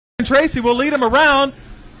Tracy will lead him around.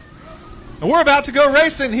 And we're about to go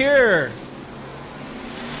racing here.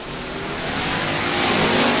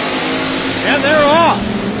 And they're off.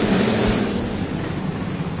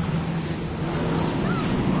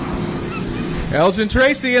 Elgin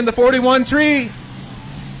Tracy in the 41 tree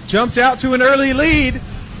jumps out to an early lead,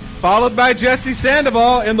 followed by Jesse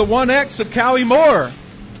Sandoval in the 1X of Cowie Moore.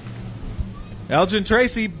 Elgin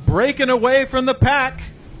Tracy breaking away from the pack,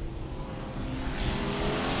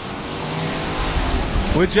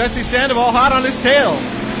 with Jesse Sandoval hot on his tail.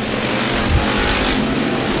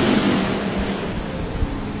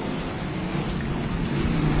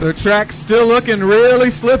 The track's still looking really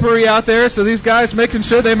slippery out there, so these guys making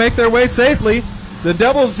sure they make their way safely. The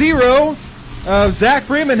 00 of Zach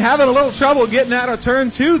Freeman having a little trouble getting out of turn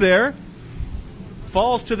 2 there.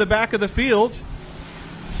 Falls to the back of the field.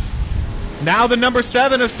 Now the number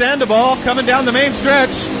 7 of Sandoval coming down the main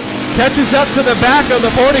stretch. Catches up to the back of the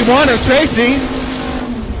 41 of Tracy.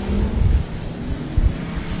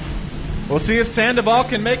 We'll see if Sandoval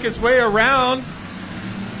can make his way around.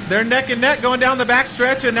 They're neck and neck going down the back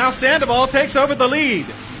stretch, and now Sandoval takes over the lead.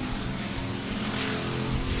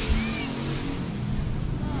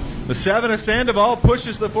 The 7 of Sandoval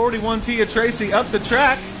pushes the 41T of Tracy up the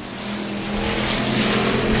track.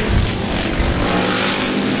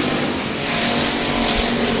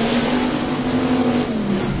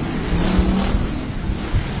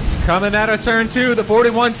 Coming out of turn 2, the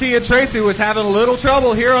 41T of Tracy was having a little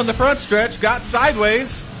trouble here on the front stretch, got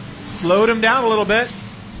sideways, slowed him down a little bit,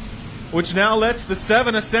 which now lets the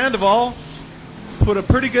 7 of Sandoval put a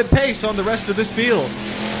pretty good pace on the rest of this field.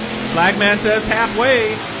 Flagman says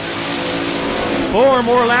halfway. 4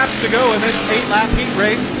 more laps to go in this 8-lap heat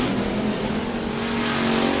race,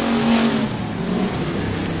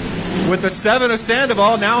 with the 7 of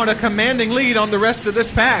Sandoval now in a commanding lead on the rest of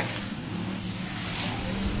this pack.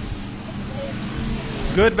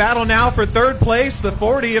 Good battle now for third place, the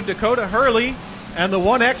 40 of Dakota Hurley and the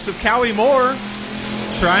 1X of Cowie Moore,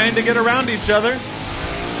 trying to get around each other.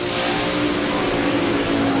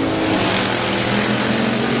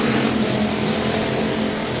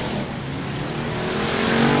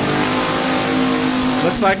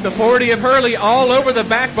 Looks like the 40 of Hurley all over the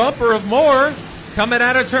back bumper of Moore, coming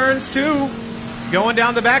out of turns 2, going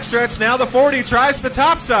down the backstretch. Now the 40 tries the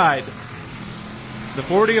top side. The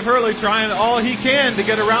 40 of Hurley trying all he can to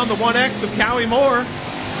get around the 1X of Cowie Moore,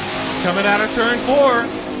 coming out of turn 4.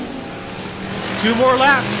 2 more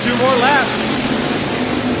laps, 2 more laps.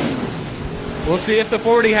 We'll see if the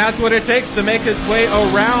 40 has what it takes to make his way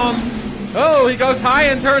around. Oh, he goes high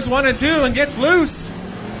in turns 1 and 2 and gets loose.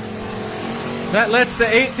 That lets the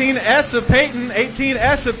 18S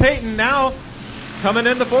of Peyton now coming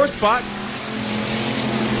in the 4th spot.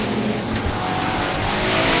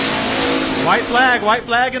 White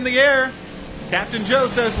flag in the air. Captain Joe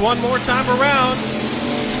says one more time around.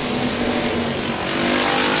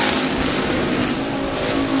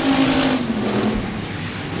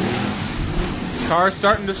 Cars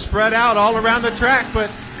starting to spread out all around the track, but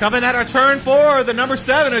coming at our turn 4, the number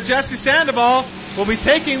 7 of Jesse Sandoval will be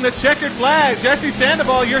taking the checkered flag. Jesse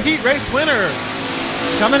Sandoval, your heat race winner.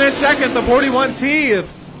 Coming in second, the 41T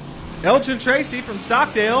of Elgin Tracy from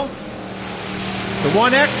Stockdale. The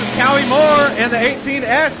 1X of Cowie Moore and the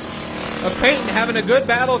 18S of Peyton having a good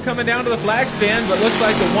battle coming down to the flag stand, but looks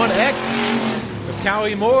like the 1X of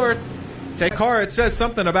Cowie Moore take car. It says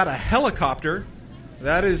something about a helicopter.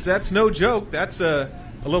 That's no joke. That's a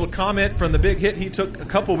little comment from the big hit he took a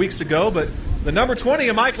couple weeks ago, but the number 20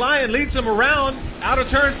 of Mike Lyon leads him around out of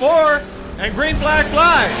turn 4, and green flag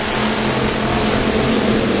flies.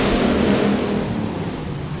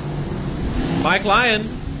 Mike Lyon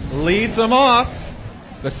leads him off.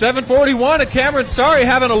 The 741 of Cameron Starry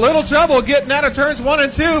having a little trouble getting out of turns 1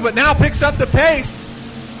 and 2, but now picks up the pace.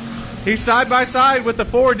 He's side by side with the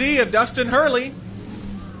 4D of Dustin Hurley.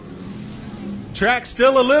 Track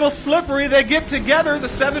still a little slippery. They get together, the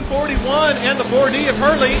 741 and the 4D of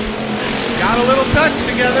Hurley. Got a little touch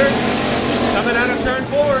together coming out of turn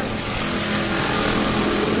 4.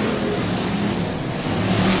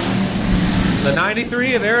 The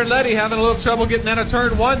 93 of Aaron Letty having a little trouble getting out of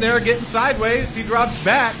turn 1 there, getting sideways. He drops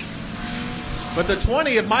back. But the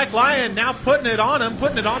 20 of Mike Lyon now putting it on him,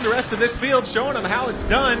 putting it on the rest of this field, showing him how it's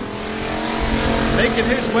done. Making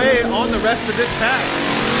his way on the rest of this pack.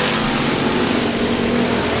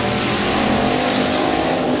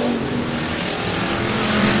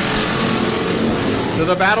 So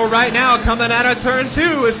the battle right now coming out of turn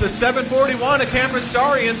 2 is the 741 of Cameron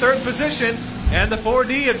Starry in 3rd position and the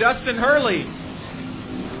 4D of Dustin Hurley.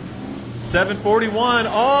 741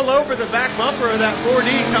 all over the back bumper of that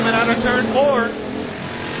 4D coming out of turn 4.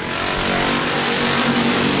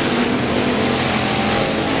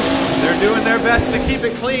 to keep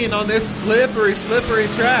it clean on this slippery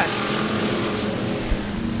track.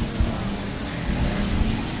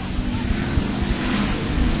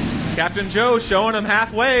 Captain Joe showing them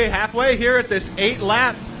halfway here at this 8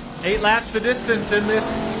 laps the distance in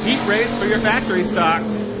this heat race for your factory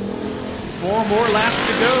stocks. 4 more laps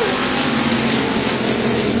to go.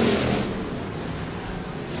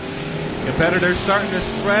 Competitors starting to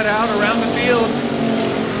spread out around the field.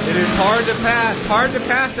 It is hard to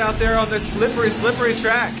pass out there on this slippery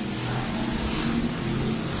track.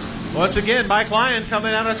 Once again, Mike Lyon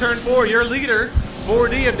coming out of turn 4, your leader.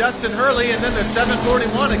 4D of Dustin Hurley, and then the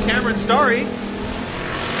 741 of Cameron Starry.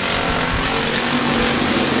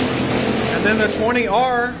 And then the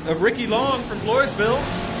 20R of Ricky Long from Floresville.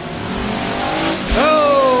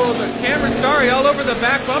 Oh, the Cameron Starry all over the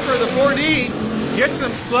back bumper of the 4D. Gets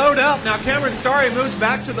him slowed up. Now Cameron Starry moves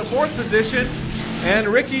back to the 4th position, and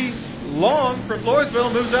Ricky Long from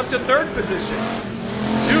Floresville moves up to 3rd position.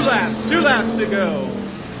 2 laps to go.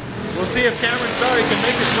 We'll see if Cameron Starry can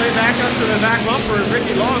make his way back up to the back bumper of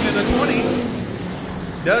Ricky Long in the 20.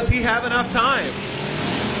 Does he have enough time?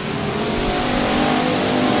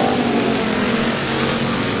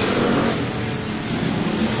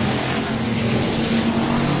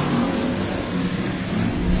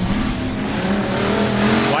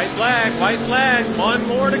 White flag, 1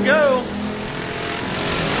 more to go.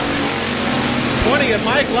 20 of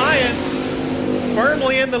Mike Lyon,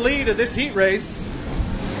 firmly in the lead of this heat race.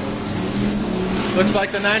 Looks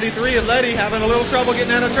like the 93 of Letty having a little trouble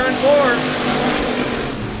getting out of turn 4.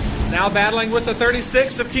 Now battling with the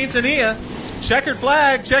 36 of Quintanilla. Checkered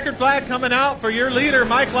flag coming out for your leader,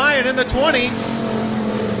 Mike Lyon in the 20.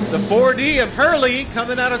 The 4D of Hurley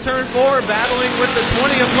coming out of turn 4, battling with the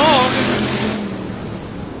 20 of Long.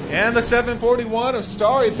 And the 741 of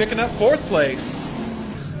Starry picking up 4th place.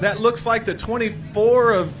 That looks like the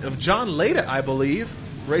 24 of John Leda, I believe,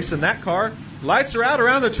 racing that car. Lights are out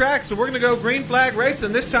around the track, so we're going to go green flag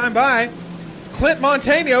racing this time by Clint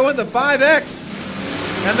Montano in the 5X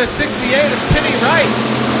and the 68 of Kenny Wright.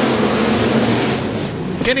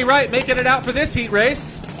 Kenny Wright making it out for this heat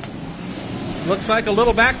race. Looks like a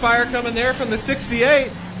little backfire coming there from the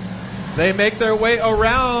 68. They make their way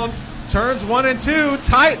around turns 1 and 2.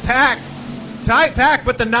 Tight pack,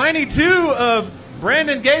 but the 92 of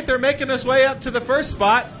Brandon Gaither making his way up to the 1st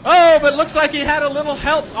spot. Oh, but looks like he had a little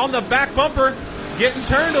help on the back bumper, getting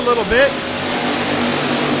turned a little bit.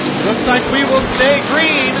 Looks like we will stay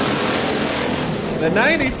green. The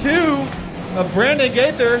 92 of Brandon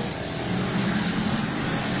Gaither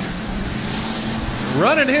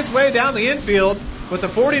running his way down the infield, with the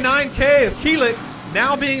 49K of Keelik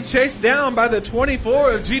now being chased down by the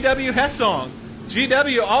 24 of GW Hessong.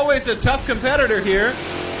 GW always a tough competitor here.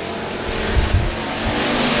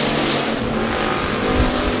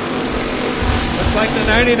 Looks like the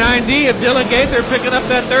 99D of Dylan Gaither picking up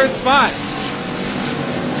that 3rd spot,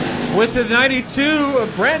 with the 92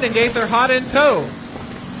 of Brandon Gaither hot in tow.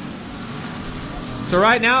 So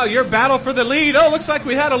right now, your battle for the lead. Oh, looks like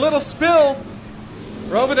we had a little spill.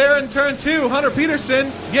 We're over there in turn 2. Hunter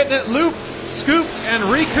Peterson getting it looped, scooped, and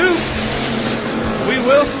recouped. We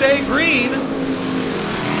will stay green.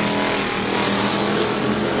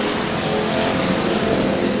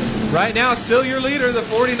 Right now, still your leader, the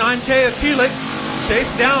 49K of Keelik,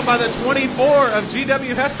 chased down by the 24 of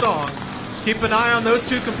GW Hessong. Keep an eye on those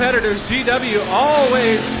 2 competitors. GW,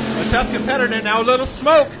 always a tough competitor. Now a little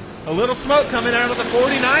smoke coming out of the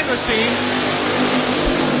 49 machine.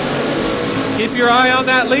 Keep your eye on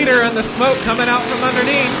that leader and the smoke coming out from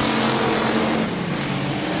underneath.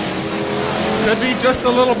 Could be just a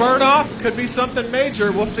little burn off, could be something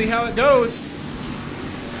major. We'll see how it goes.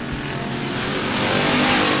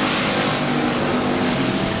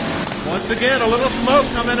 Once again, a little smoke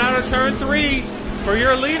coming out of turn 3 for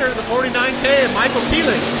your leader, the 49K of Michael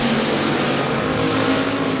Keelik.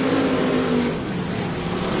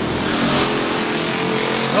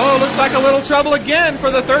 Oh, looks like a little trouble again for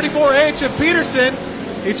the 34H of Peterson.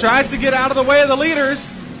 He tries to get out of the way of the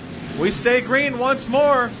leaders. We stay green once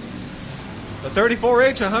more. The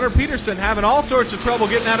 34H of Hunter Peterson having all sorts of trouble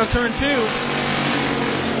getting out of turn 2.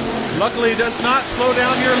 Luckily does not slow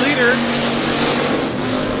down your leader.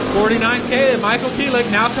 49K of Michael Keelik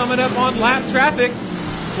now coming up on lap traffic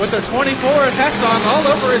with the 24 of Hessong all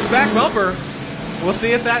over his back bumper. We'll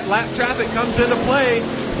see if that lap traffic comes into play.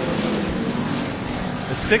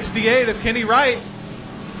 The 68 of Kenny Wright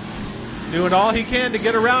doing all he can to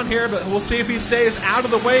get around here, but we'll see if he stays out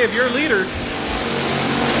of the way of your leaders.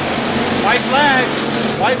 White flag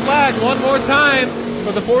one more time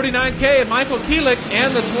for the 49K of Michael Keelik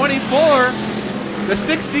and the 24 The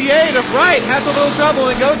 68 of Wright has a little trouble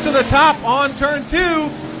and goes to the top on turn 2.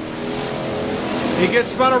 He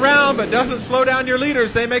gets spun around but doesn't slow down your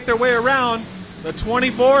leaders. They make their way around. The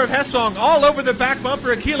 24 of Hessong all over the back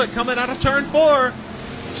bumper of Keelik coming out of turn 4.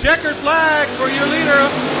 Checkered flag for your leader,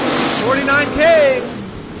 49K.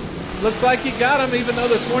 Looks like he got him even though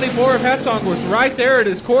the 24 of Hessong was right there at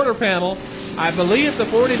his quarter panel. I believe the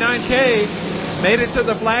 49K made it to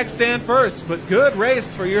the flag stand first, but good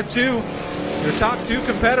race for your top two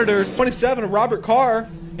competitors. 27 of Robert Carr,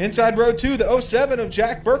 inside row 2, the 07 of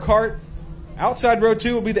Jack Burkhart. Outside row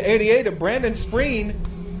 2 will be the 88 of Brandon Spreen.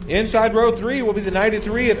 Inside row 3 will be the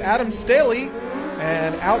 93 of Adam Staley.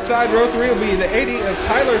 And outside row 3 will be the 80 of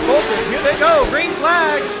Tyler Fulton. Here they go, green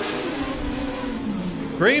flag.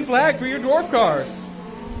 Green flag for your dwarf cars.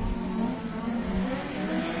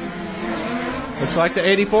 Looks like the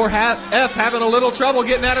 84 F having a little trouble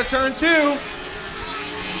getting out of turn 2.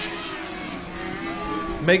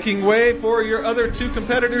 Making way for your other 2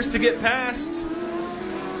 competitors to get past.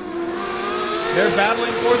 They're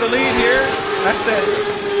battling for the lead here. That's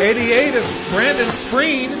the 88 of Brandon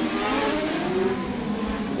Spreen.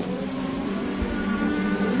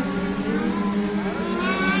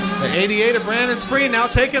 The 88 of Brandon Spreen now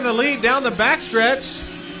taking the lead down the backstretch.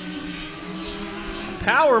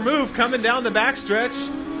 Power move coming down the backstretch.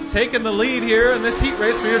 Taking the lead here in this heat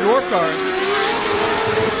race for your dwarf cars.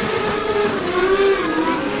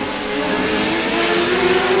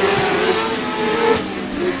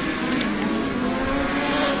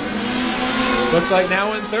 Looks like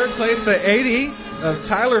now in third place, the 80 of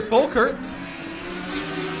Tyler Fulkert.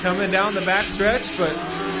 Coming down the backstretch, but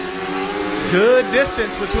good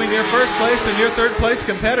distance between your first place and your third place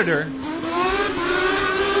competitor.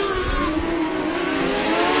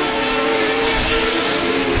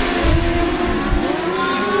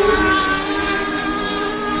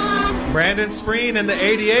 Brandon Spreen and the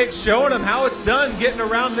 88 showing him how it's done getting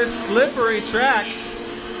around this slippery track.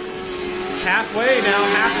 Halfway,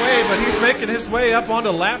 but he's making his way up onto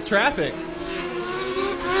lap traffic.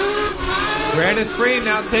 Brandon Spreen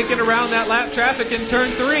now taking around that lap traffic in turn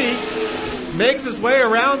 3. Makes his way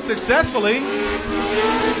around successfully.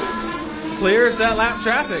 Clears that lap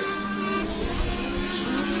traffic.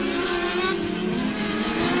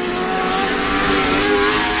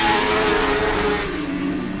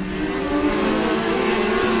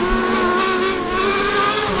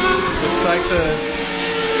 Looks like the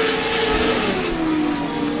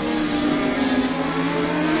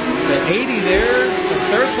 80 there, the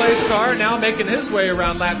third place car now making his way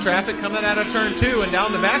around lap traffic coming out of turn 2 and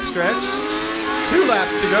down the backstretch. 2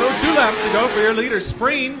 laps to go for your leader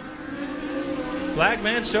Spreen.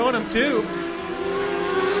 Flagman showing him 2.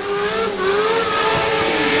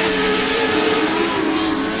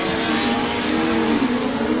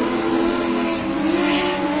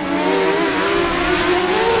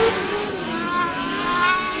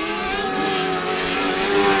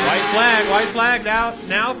 White flag out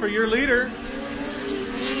now for your leader,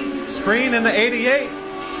 Spreen in the 88.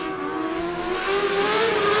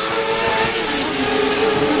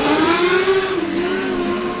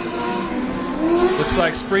 Looks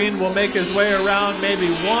like Spreen will make his way around maybe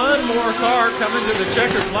one more car coming to the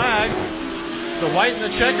checkered flag. The white and the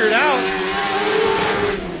checkered out.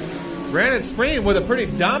 Brandon Spreen with a pretty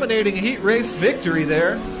dominating heat race victory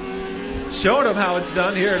there. Showing him how it's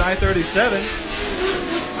done here at I-37.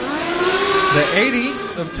 The 80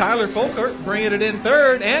 of Tyler Fulkert bringing it in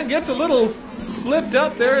third and gets a little slipped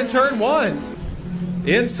up there in turn 1.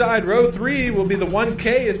 Inside row 3 will be the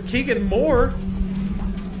 1K of Keegan Moore.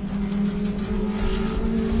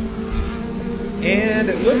 And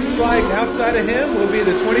it looks like outside of him will be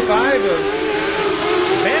the 25 of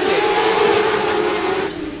Bandit.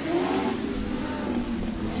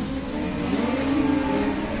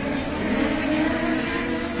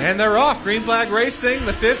 And they're off. Green flag racing.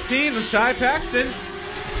 The 15 of Ty Paxton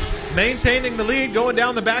maintaining the lead going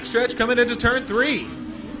down the backstretch coming into turn 3.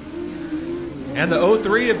 And the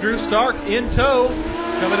 03 of Drew Stark in tow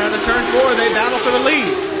coming out of turn 4. They battle for the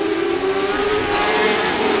lead.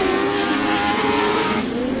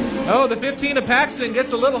 Oh, the 15 of Paxton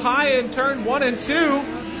gets a little high in turn 1 and 2,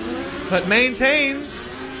 but maintains.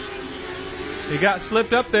 He got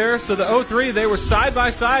slipped up there, so the 03, they were side by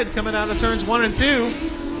side coming out of turns 1 and 2.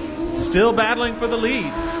 Still battling for the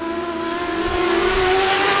lead.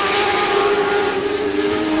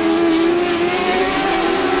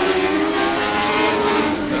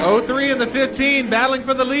 The 03 and the 15 battling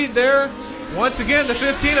for the lead there. Once again, the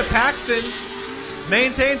 15 of Paxton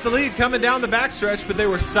maintains the lead coming down the backstretch, but they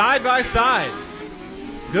were side by side.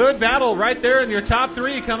 Good battle right there in your top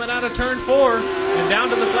 3 coming out of turn 4 and down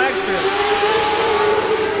to the flag strip.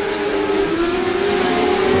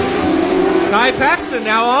 Ty Paxton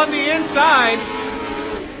now on the inside.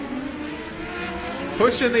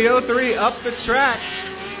 Pushing the 03 up the track.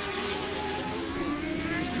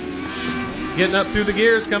 Getting up through the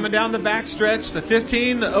gears, coming down the backstretch. The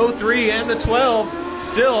 15, the 03, and the 12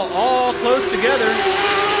 still all close together.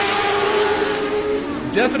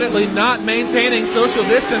 Definitely not maintaining social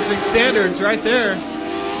distancing standards right there.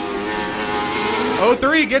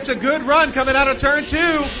 03 gets a good run coming out of turn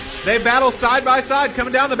 2. They battle side by side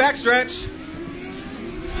coming down the backstretch.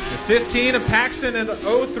 The 15 of Paxton and the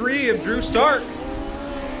 03 of Drew Stark.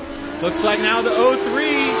 Looks like now the 03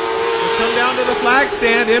 will come down to the flag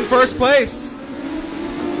stand in first place.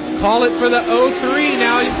 Call it for the 03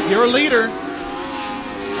 now, your leader.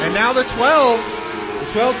 And now the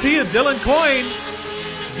 12T of Dylan Coyne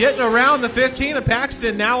getting around the 15 of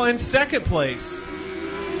Paxton, now in second place.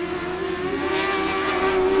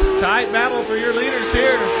 Tight battle for your leaders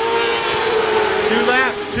here. 2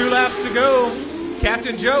 laps to go.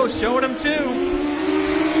 Captain Joe showing them 2.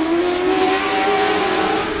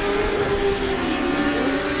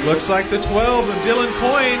 Looks like the 12 of Dylan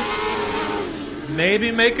Coyne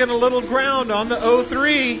maybe making a little ground on the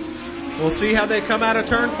 03. We'll see how they come out of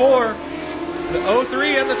turn 4. The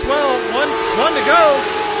 03 and the 12, one to go.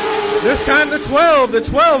 This time the 12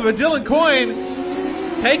 of Dylan Coyne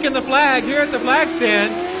taking the flag here at the flag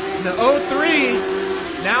stand. And the 03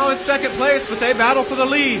 now in second place, but they battle for the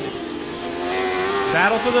lead.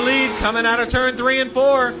 Battle for the lead coming out of turn 3 and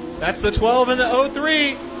 4. That's the 12 and the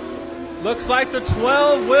 03. Looks like the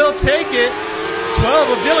 12 will take it. 12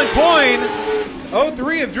 of Dylan Coyne,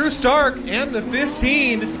 03 of Drew Stark, and the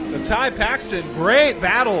 15 of Ty Paxton. Great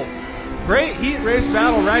battle. Great heat race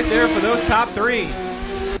battle right there for those top 3.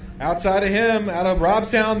 Outside of him, out of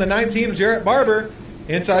Robstown, the 19 of Jarrett Barber.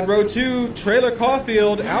 Inside row 2, Trailer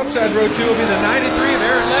Caulfield. Outside row 2 will be the 93 of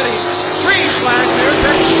Aaron Letty. Green flag there,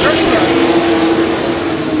 Texas Dirt Truck.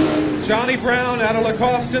 Johnny Brown out of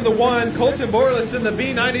Lacoste in the 1. Colton Borlis in the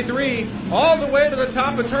B93. All the way to the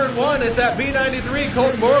top of turn 1 is that B93,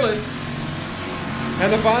 Colton Borlis.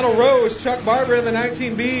 And the final row is Chuck Barber in the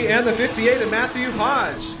 19B and the 58 of Matthew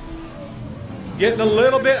Hodge. Getting a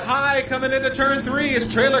little bit high coming into turn 3 is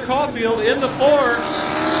Trailer Caulfield in the 4.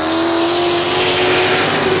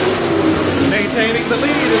 Maintaining the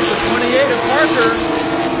lead is the 28 of Parker.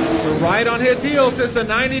 Right on his heels is the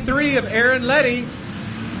 93 of Aaron Letty.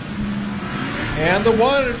 And the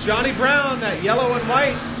 1 of Johnny Brown, that yellow and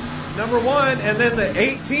white, number 1. And then the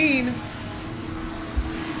 19,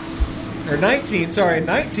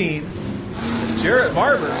 Jarrett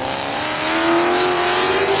Barber.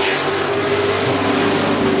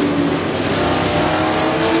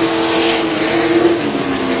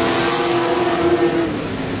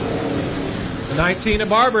 The 19 of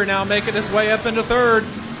Barber now making his way up into third,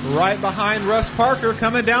 right behind Russ Parker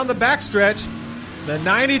coming down the backstretch. The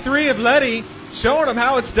 93 of Letty showing him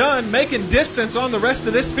how it's done, making distance on the rest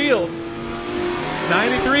of this field.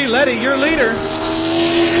 93 Letty, your leader.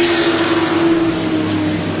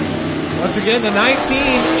 Once again, the 19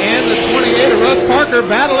 and the 28 of Russ Parker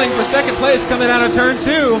battling for second place coming out of turn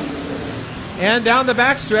 2. And down the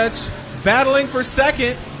backstretch, battling for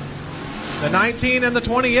second, the 19 and the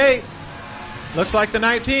 28. Looks like the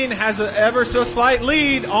 19 has an ever so slight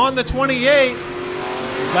lead on the 28.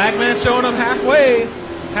 Flagman showing them halfway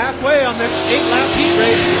on this 8-lap heat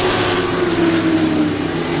race.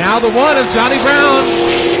 Now the 1 of Johnny Brown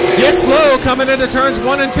gets low coming into turns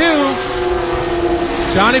 1 and 2.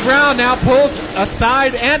 Johnny Brown now pulls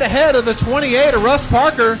aside and ahead of the 28 of Russ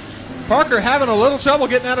Parker. Parker having a little trouble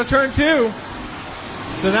getting out of turn 2.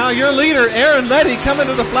 So now your leader, Aaron Letty, coming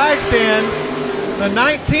to the flag stand. The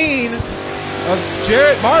 19 of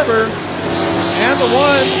Jarrett Barber and the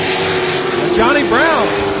 1 of Johnny Brown.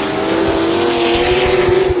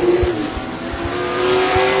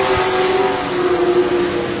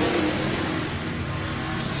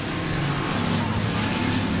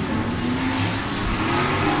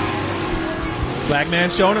 Flagman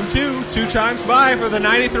showing him 2 times by for the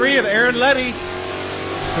 93 of Aaron Letty,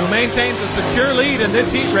 who maintains a secure lead in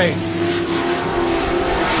this heat race.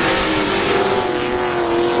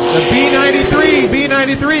 The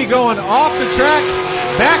B93 going off the track,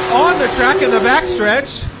 back on the track in the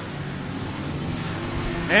backstretch,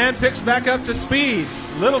 and picks back up to speed.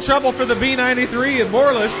 Little trouble for the B93 of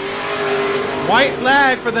Borlis. White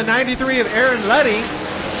flag for the 93 of Aaron Letty.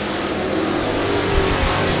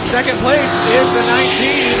 Second place is the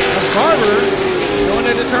 19 of Barber. Going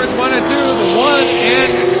into turns 1 and 2, the 1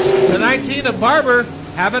 and the 19 of Barber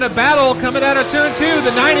having a battle coming out of turn 2.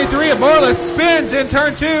 The 93 of Borlis spins in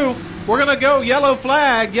turn 2. We're going to go yellow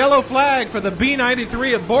flag for the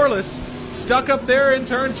B93 of Borlis. stuck up there in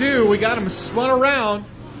turn 2. We got him spun around.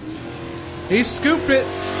 He scooped it,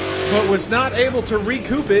 but was not able to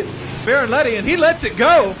recoup it. Letty, and he lets it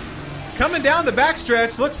go. Coming down the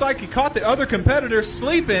backstretch, looks like he caught the other competitor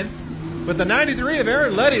sleeping, but the 93 of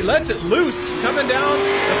Letty lets it loose. Coming down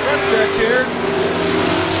the front stretch here.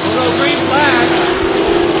 A little green flag.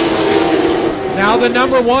 Now the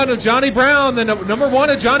number 1 of Johnny Brown. The number 1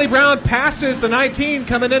 of Johnny Brown passes the 19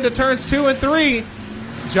 coming into turns 2 and 3.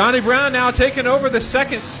 Johnny Brown now taking over the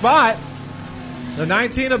second spot. The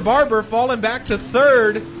 19 of Barber falling back to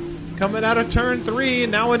third. Coming out of turn 3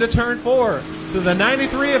 and now into turn 4. So the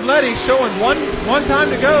 93 of Letty showing one time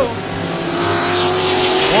to go.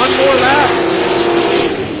 One more lap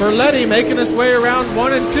for Letty, making his way around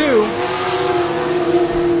 1 and 2.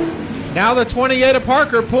 Now the 28 of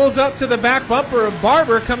Parker pulls up to the back bumper of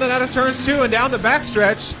Barber coming out of turns 2 and down the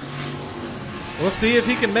backstretch. We'll see if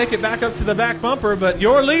he can make it back up to the back bumper, but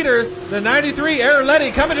your leader, the 93, Aaron Letty,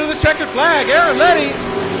 coming to the checkered flag. Aaron Letty.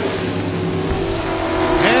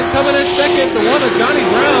 And coming in second, the 1 of Johnny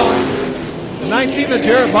Brown. The 19 of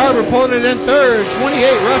Jared Barber pulling it in third.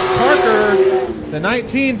 28, Russ Parker. The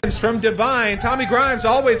 19 is from Divine. Tommy Grimes,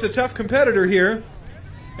 always a tough competitor here.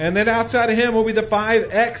 And then outside of him will be the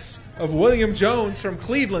 5X of William Jones from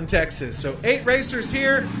Cleveland, Texas. So 8 racers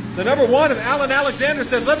here. The number 1 of Alan Alexander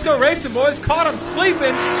says, let's go racing, boys. Caught him sleeping. Coming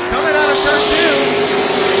out of turn 2.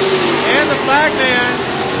 And the flag man,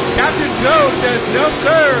 Captain Joe, says, no,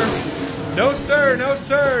 sir. No, sir. No,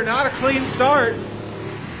 sir. Not a clean start.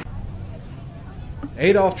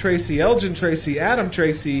 Adolph Tracy, Elgin Tracy, Adam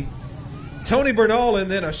Tracy, Tony Bernal, and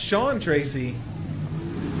then a Sean Tracy.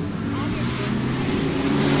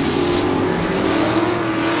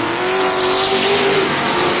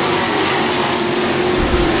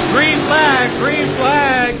 Green flag, green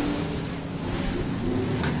flag.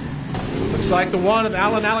 Looks like the 1 of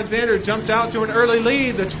Alan Alexander jumps out to an early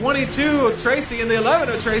lead. The 22 of Tracy and the 11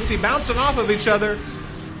 of Tracy bouncing off of each other.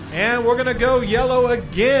 And we're going to go yellow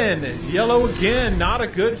again. Yellow again. Not a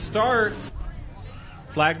good start.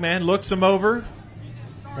 Flagman looks him over.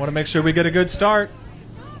 Want to make sure we get a good start.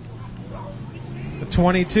 The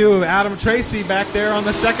 22 of Adam Tracy back there on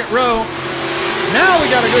the second row. Now we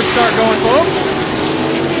got a good start going, folks.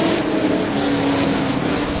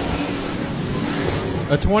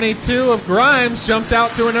 The 22 of Grimes jumps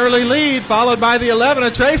out to an early lead, followed by the 11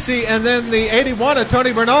 of Tracy, and then the 81 of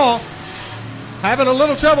Tony Bernal. Having a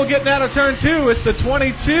little trouble getting out of turn 2. It's the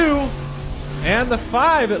 22 and the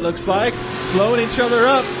 5, it looks like, slowing each other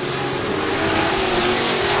up.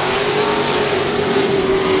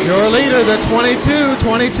 Your leader, the 22,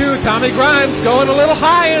 Tommy Grimes, going a little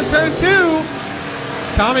high in turn 2.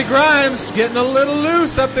 Tommy Grimes getting a little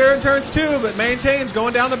loose up there in turns 2, but maintains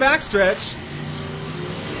going down the backstretch.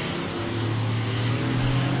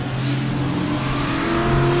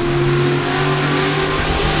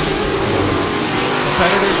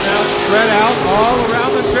 Competitors now spread out all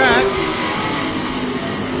around the track.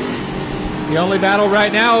 The only battle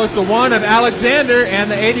right now is the 1 of Alexander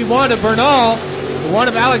and the 81 of Bernal. The 1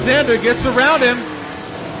 of Alexander gets around him.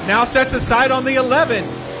 Now sets a sight on the 11.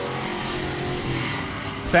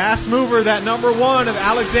 Fast mover, that number 1 of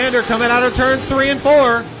Alexander coming out of turns 3 and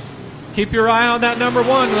 4. Keep your eye on that number 1.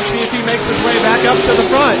 We'll see if he makes his way back up to the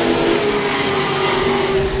front.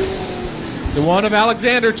 The 1 of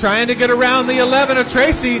Alexander trying to get around the 11 of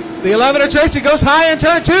Tracy. The 11 of Tracy goes high in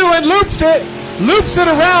turn 2 and loops it. Loops it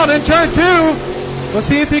around in turn 2. We'll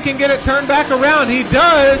see if he can get it turned back around. He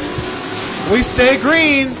does. We stay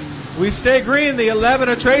green. We stay green. The 11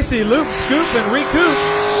 of Tracy loops, scoop, and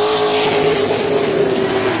recoups.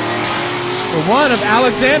 The 1 of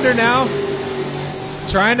Alexander now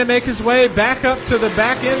trying to make his way back up to the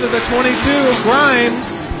back end of the 22 of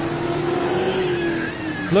Grimes.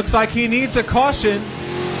 Looks like he needs a caution.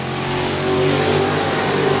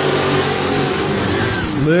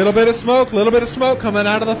 Little bit of smoke coming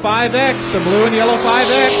out of the 5X, the blue and yellow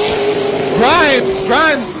 5X.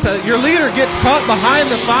 Grimes, your leader gets caught behind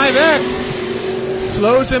the 5X.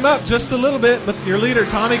 Slows him up just a little bit, but your leader,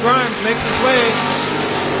 Tommy Grimes, makes his way.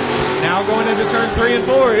 Now going into turns 3 and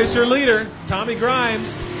 4 is your leader, Tommy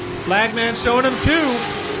Grimes. Flagman showing him 2.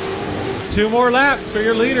 2 more laps for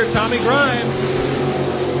your leader, Tommy Grimes.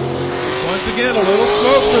 Once again, a little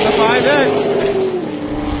smoke for the 5X.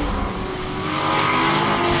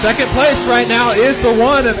 Second place right now is the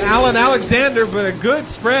 1 of Alan Alexander, but a good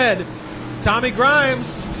spread. Tommy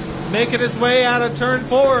Grimes making his way out of turn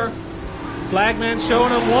 4. Flagman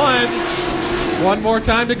showing him 1. One more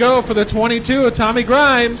time to go for the 22 of Tommy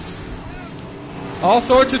Grimes. All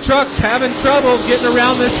sorts of trucks having trouble getting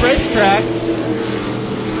around this racetrack.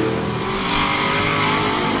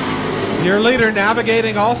 Your leader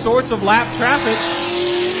navigating all sorts of lap traffic.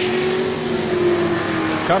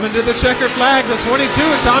 Coming to the checkered flag, the 22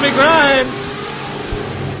 of Tommy Grimes.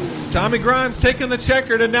 Tommy Grimes taking the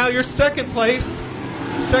checkered, and now your second place.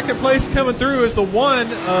 Second place coming through is the 1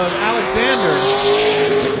 of Alexander.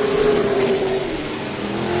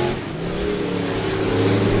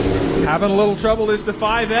 Having a little trouble is the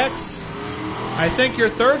 5X. I think your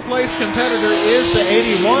third place competitor is the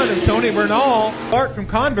 81 of Tony Bernal. Clark from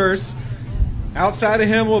Converse. Outside of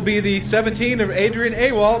him will be the 17 of Adrian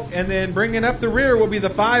Awalt, and then bringing up the rear will be the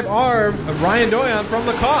 5R of Ryan Doyon from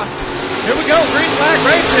Lacoste. Here we go, green flag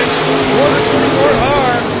racing for the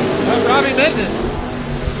 24R of Robbie Minton.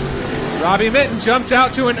 Robbie Minton jumps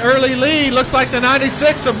out to an early lead. Looks like the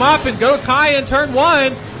 96 of Maupin goes high in turn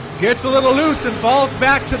 1, gets a little loose and falls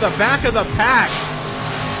back to the back of the pack.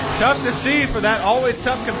 Tough to see for that always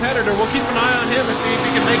tough competitor. We'll keep an eye on him and see if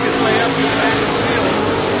he can make his way up to the back of the field.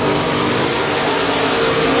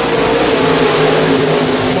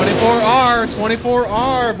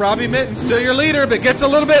 24R, Robbie Minton still your leader, but gets a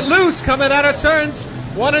little bit loose coming out of turns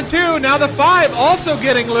 1 and 2. Now the 5 also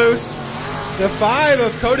getting loose. The 5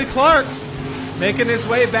 of Cody Clark making his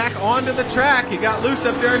way back onto the track. He got loose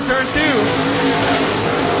up there in turn 2.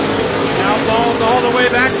 Now falls all the way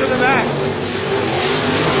back to the back.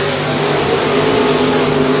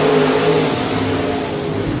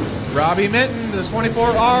 Robbie Minton, the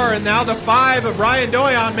 24R, and now the 5 of Ryan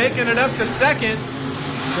Doyon making it up to second.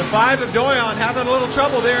 The 5 of Doyon having a little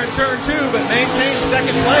trouble there in turn 2, but maintains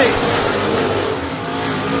second place.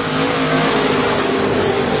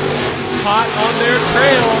 Hot on their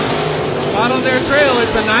trail is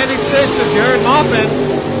the 96 of Jared Maupin.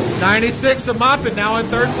 96 of Maupin now in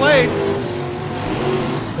third place.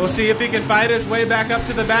 We'll see if he can fight his way back up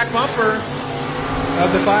to the back bumper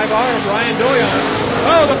of the 5R of Ryan Doyon.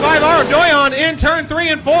 Oh, the 5R of Doyon in turn 3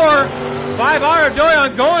 and 4. 5R of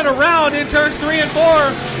Doyon going around in turns 3 and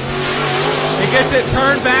 4. He gets it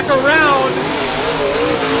turned back around.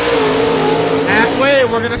 Halfway,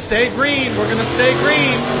 we're going to stay green. We're going to stay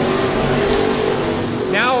green.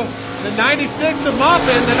 Now, the 96 of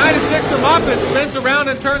Maupin. The 96 of Maupin spins around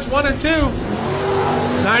in turns 1 and 2.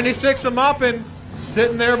 96 of Maupin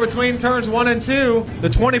sitting there between turns 1 and 2. The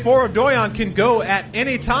 24 of Doyon can go at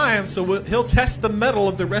any time, so he'll test the mettle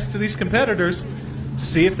of the rest of these competitors,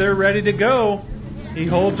 see if they're ready to go. He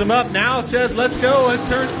holds them up now, says let's go at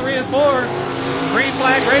turns 3 and 4. Green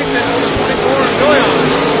flag racing for the 24 of Doyon.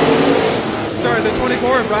 Sorry, the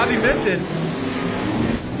 24 of Robbie Minton.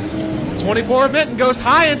 24 of Minton goes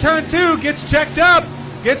high in turn 2, gets checked up,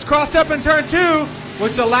 gets crossed up in turn 2,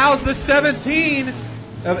 which allows the 17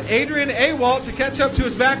 of Adrian Awalt to catch up to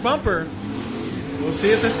his back bumper. We'll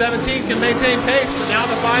see if the 17 can maintain pace, but now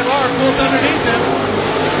the 5R pulls underneath him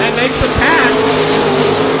and makes the pass.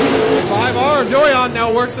 The 5R of Doyon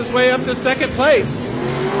now works his way up to second place.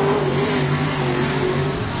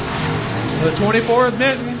 The 24 of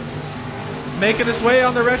Minton making his way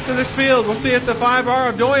on the rest of this field. We'll see if the 5R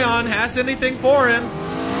of Doyon has anything for him.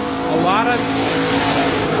 A lot of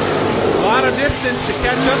distance to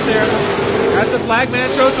catch up there as the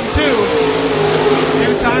flagman shows him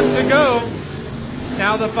 2 times to go.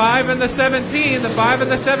 Now the 5 and the 17, the 5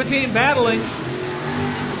 and the 17 battling.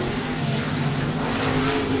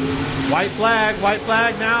 White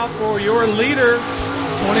flag now for your leader,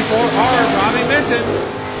 24R, Robbie Minton.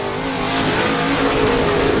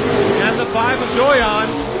 And the 5 of Doyon.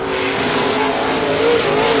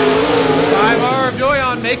 5R of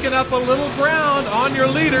Doyon making up a little ground on your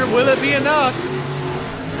leader. Will it be enough?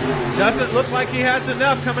 Doesn't look like he has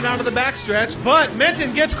enough coming out of the backstretch, but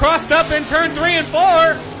Minton gets crossed up in turn 3 and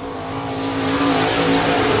 4.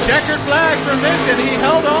 Checkered flag for Minton. He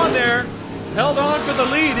held on there, held on for the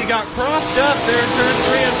lead. He got crossed up there in turns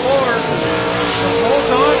 3 and 4, but holds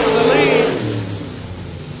on for the lead.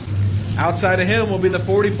 Outside of him will be the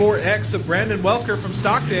 44X of Brandon Welker from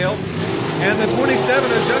Stockdale, and the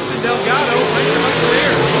 27 of Judson Delgado bringing him up the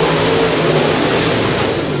rear.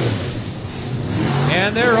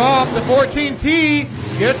 And they're off. The 14T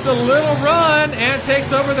gets a little run and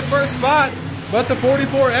takes over the first spot, but the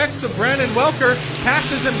 44X of Brandon Welker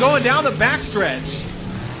passes him going down the backstretch.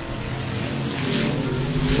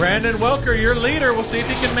 Brandon Welker, your leader. We'll see if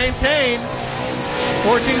he can maintain.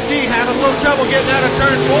 14T having a little trouble getting out of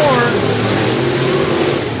turn 4.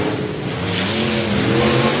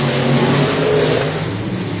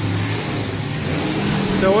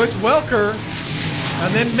 So it's Welker,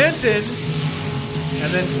 and then Minton,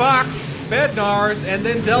 and then Fox, Bednars, and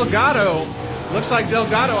then Delgado. Looks like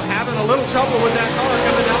Delgado having a little trouble with that car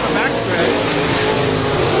coming down the backstretch.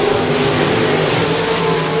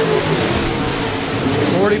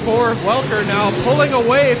 44 of Welker now pulling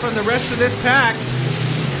away from the rest of this pack.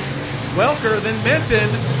 Welker, then Minton.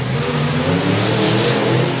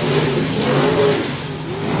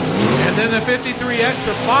 And then the 53X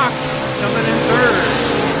of Fox coming in third.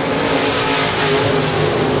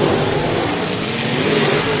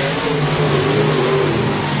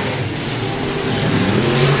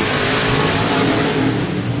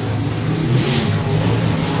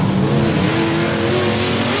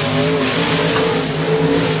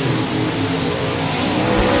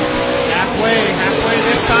 Halfway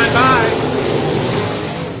this time by.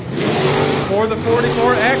 For the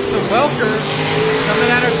 44X of Welker, coming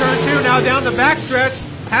out of turn 2, now down the backstretch,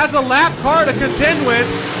 has a lap car to contend with,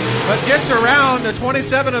 but gets around. The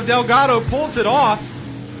 27 of Delgado pulls it off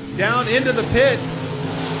down into the pits.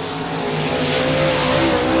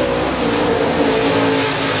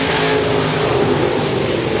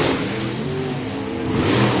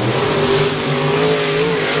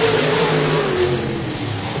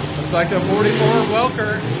 Looks like the 44 of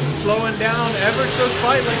Welker slowing down ever so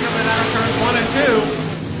slightly coming out of turns 1 and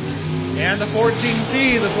 2. And the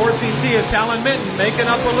 14T of Talon Minton making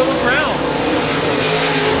up a little ground.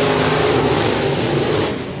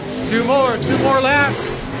 Two more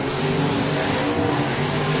laps.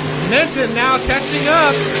 Minton now catching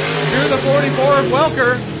up to the 44 of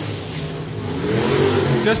Welker.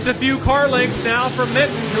 Just a few car lengths now from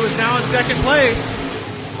Minton, who is now in second place.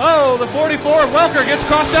 Oh, the 44 of Welker gets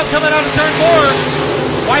crossed up coming out of turn 4.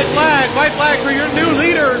 White flag for your new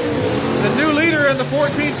leader. The new leader in the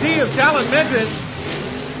 14T of Talon Minton.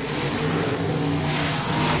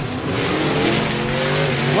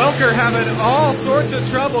 Welker having all sorts of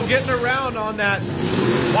trouble getting around on that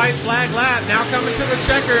white flag lap. Now coming to the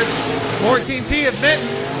checkered 14T of Minton.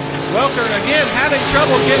 Welker again having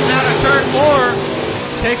trouble getting out of turn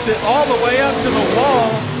 4. Takes it all the way up to the wall.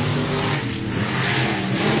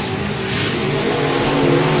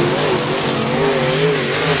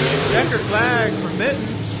 Checkered flag for Minton,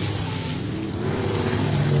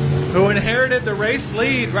 who inherited the race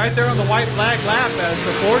lead right there on the white flag lap as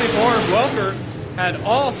the 44 of Welker had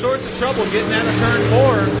all sorts of trouble getting out of turn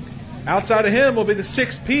 4. Outside of him will be the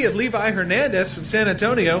 6P of Levi Hernandez from San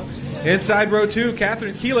Antonio. Inside row 2,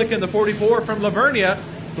 Catherine Keelik in the 44 from Lavernia.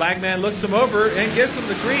 Flagman looks him over and gives him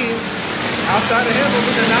the green. Outside of him will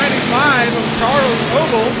be the 95 of Charles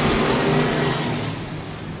Ogle.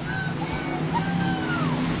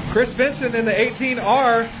 Chris Vincent in the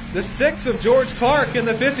 18R, the 6 of George Clark in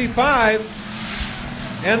the 55,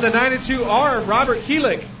 and the 92R of Robert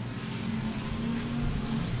Keelik.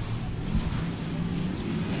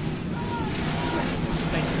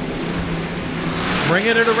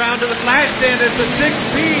 Bringing it around to the flag stand is the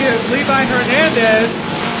 6P of Levi Hernandez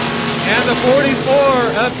and the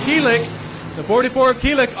 44 of Keelik. The 44 of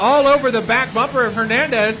Keelik all over the back bumper of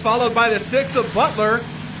Hernandez, followed by the 6 of Butler.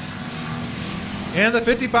 And the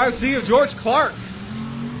 55C of George Clark.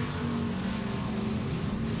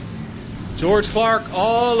 George Clark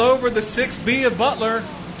all over the 6B of Butler,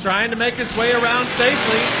 trying to make his way around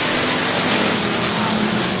safely.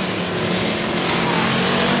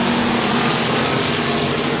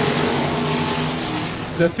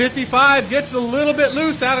 The 55 gets a little bit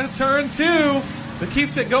loose out of turn 2, but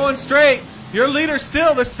keeps it going straight. Your leader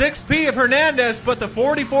still the 6P of Hernandez, but the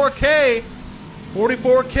 44K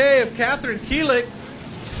of Catherine Keelik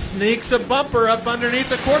sneaks a bumper up underneath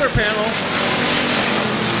the quarter panel.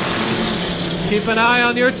 Keep an eye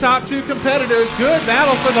on your top 2 competitors. Good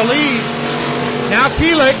battle for the lead. Now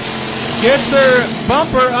Keelik gets her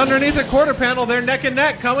bumper underneath the quarter panel. They're neck and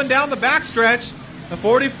neck coming down the backstretch. The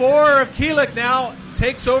 44 of Keelik now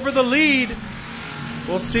takes over the lead.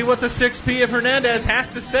 We'll see what the 6P of Hernandez has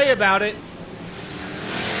to say about it.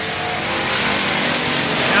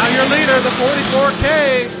 Now your leader, the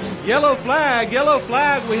 44K, yellow flag.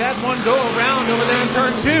 We had one go around over there in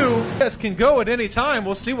turn 2. This can go at any time.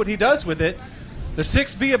 We'll see what he does with it. The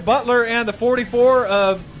 6B of Butler and the 44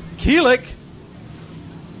 of Keelik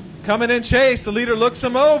coming in chase. The leader looks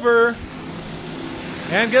him over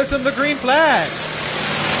and gives him the green flag.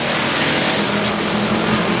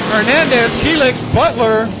 Hernandez, Keelik,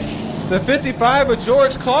 Butler, the 55 of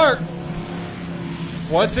George Clark.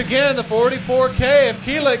 Once again, the 44K of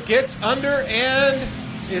Keelik gets under and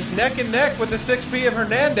is neck and neck with the 6B of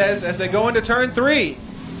Hernandez as they go into turn 3.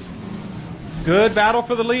 Good battle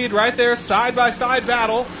for the lead right there, side-by-side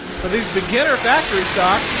battle for these beginner factory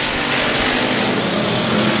stocks.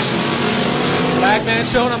 Flagman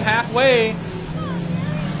showing them halfway.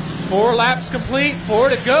 4 laps complete, 4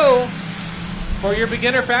 to go for your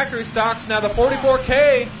beginner factory stocks. Now the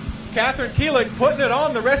 44K, Catherine Keelik, putting it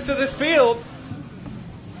on the rest of this field.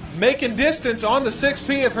 making distance on the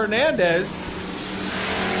 6P of Hernandez.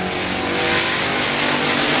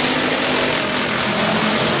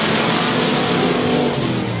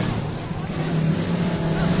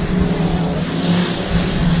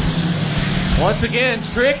 Once again,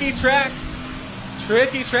 tricky track,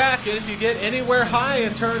 and if you get anywhere high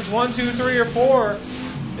in turns 1, 2, 3, or 4,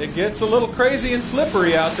 it gets a little crazy and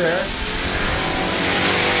slippery out there.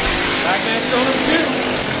 Backman showing him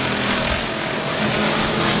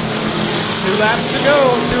 2. 2 laps to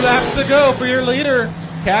go. 2 laps to go for your leader,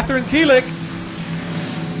 Catherine Keelik.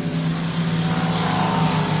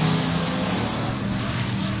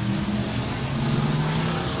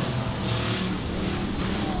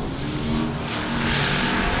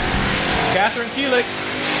 Catherine Keelik,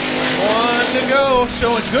 1 to go,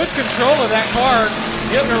 showing good control of that car,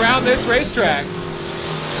 getting around this racetrack.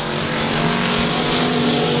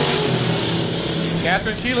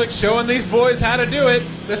 Catherine Keelik showing these boys how to do it.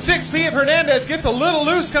 The 6P of Hernandez gets a little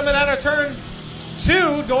loose coming out of turn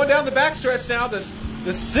 2, going down the backstretch now. The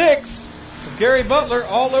 6 of Gary Butler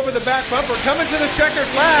all over the back bumper, coming to the checkered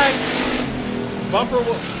flag. Butler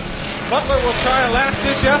will try a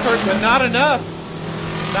last-ditch effort, but not enough.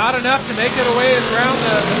 Not enough to make it away around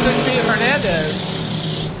the 6P of Hernandez.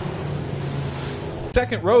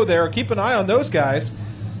 Second row there, keep an eye on those guys.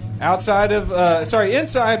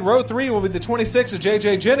 Inside row 3 will be the 26 of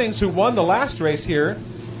J.J. Jennings, who won the last race here.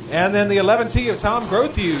 And then the 11T of Tom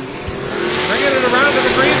Grothews. Bringing it around to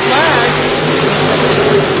the green flag.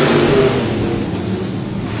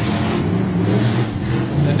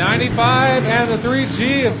 The 95 and the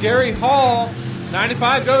 3G of Gary Hall.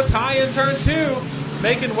 95 goes high in turn 2.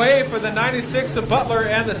 Making way for the 96 of Butler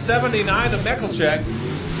and the 79 of Meckelcheck.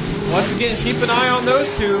 Once again, keep an eye on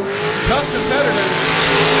those two. Tough competitors.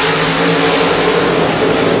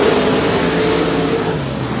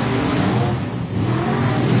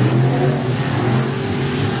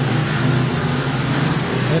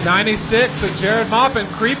 The 96 of Jared Maupin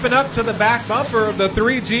creeping up to the back bumper of the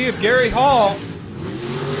 3G of Gary Hall.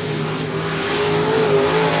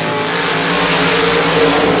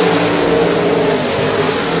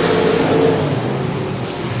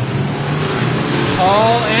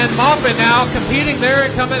 Hall and Maupin now competing there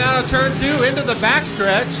and coming out of turn 2 into the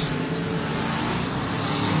backstretch.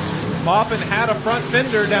 Maupin had a front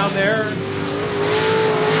fender down there,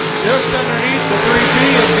 just underneath the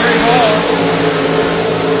 3G of Gary Hall,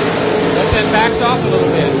 but then backs off a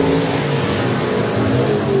little bit.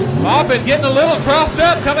 Maupin getting a little crossed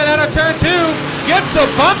up coming out of turn 2, gets the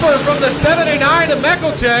bumper from the 79 of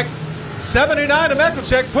Meckelcheck. 79 of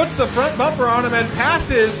Meckelcheck puts the front bumper on him and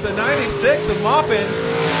passes the 96 of Maupin.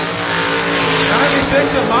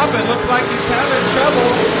 96 of Maupin looked like he's having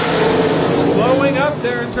trouble slowing up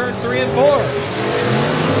there in turns 3 and 4.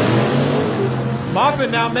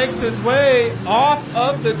 Maupin now makes his way off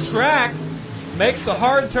of the track, makes the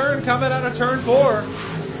hard turn coming out of turn 4.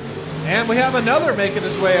 And we have another making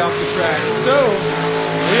his way off the track. So,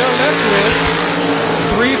 we are left with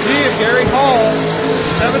 3G of Gary Hall,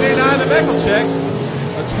 79 of Meckelcheck,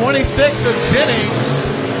 a 26 of Jennings,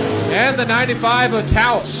 and the 95 of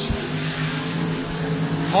Tausch.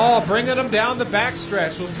 Hall bringing them down the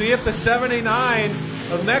backstretch. We'll see if the 79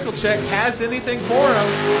 of Meckelcheck has anything for him.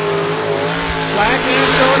 Flagman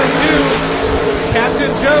showing him 2.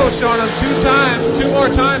 Captain Joe showing him 2 more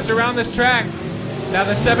times around this track. Now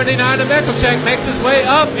the 79 of Meckelcheck makes his way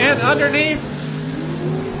up and underneath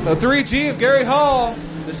the 3G of Gary Hall.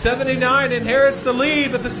 The 79 inherits the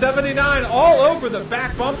lead, but the 79 all over the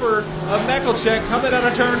back bumper of Meckelcheck coming out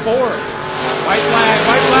of turn 4. White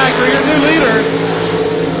flag for your new leader.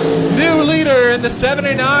 New leader in the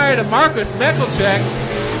 79 of Marcus Meckelcheck.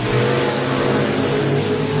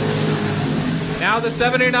 Now the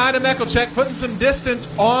 79 of Meckelcheck putting some distance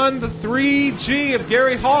on the 3G of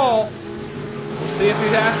Gary Hall. We'll see if he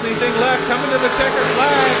has anything left. Coming to the checkered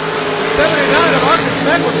flag. The 79 of Marcus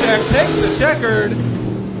Meckelcheck takes the checkered.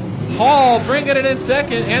 Hall bringing it in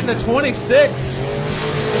second, and the 26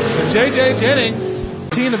 for J.J. Jennings.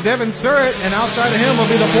 18 of Devin Surratt, and outside of him will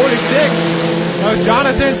be the 46 of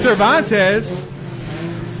Jonathan Cervantes.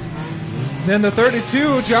 Then the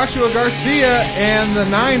 32, Joshua Garcia, and the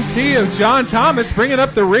 9T of John Thomas bringing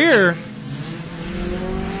up the rear.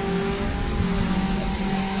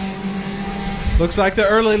 Looks like the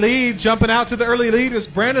early lead, jumping out to the early lead is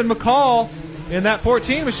Brandon McCall in that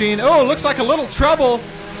 14 machine. Oh, looks like a little trouble.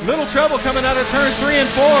 Little trouble coming out of turns 3 and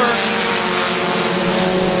 4.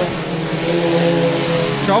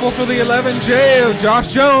 Trouble for the 11J of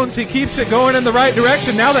Josh Jones. He keeps it going in the right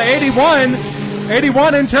direction. Now the 81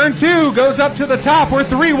 in turn 2 goes up to the top. We're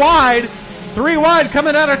 3 wide. 3 wide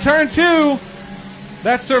coming out of turn 2.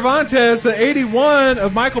 That's Cervantes, the 81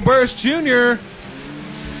 of Michael Burris Jr.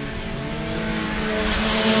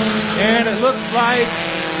 And it looks like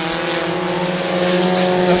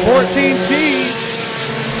the 14T.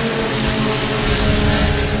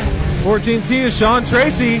 14T is Sean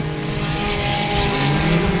Tracy.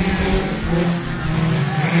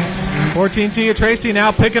 14T of Tracy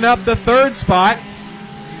now picking up the third spot.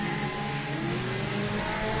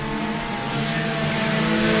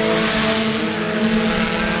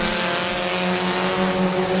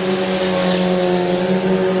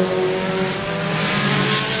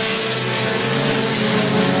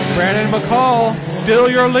 Brandon McCall, still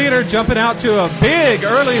your leader, jumping out to a big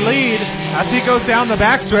early lead as he goes down the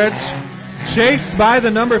backstretch, chased by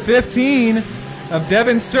the number 15 of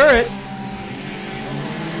Devin Surratt.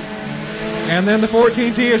 And then the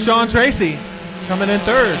 14T of Sean Tracy coming in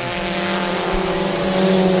third.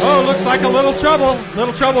 Oh, looks like a little trouble.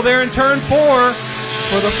 Little trouble there in turn 4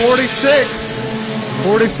 for the 46.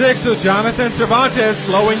 46 of Jonathan Cervantes,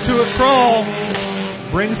 slowing to a crawl.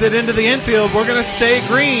 Brings it into the infield. We're going to stay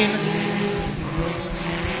green.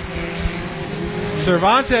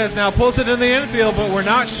 Cervantes now pulls it in the infield, but we're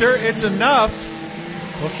not sure it's enough.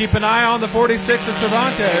 We'll keep an eye on the 46 of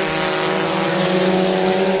Cervantes.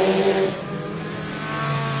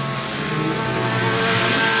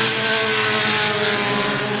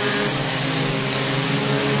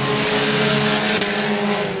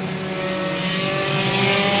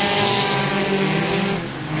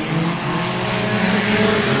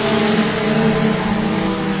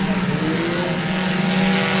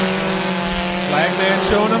 Flagman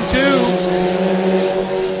showing them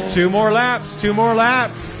two more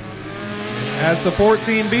laps as the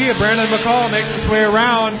 14B of Brandon McCall makes his way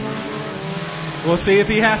around. We'll see if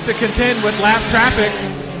he has to contend with lap traffic.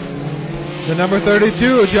 The number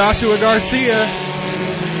 32 of Joshua Garcia.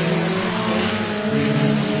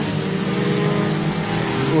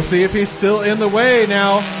 We'll see if he's still in the way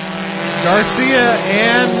now. Garcia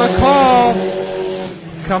and McCall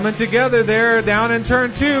coming together there down in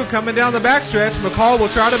turn 2, coming down the backstretch. McCall will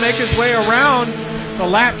try to make his way around the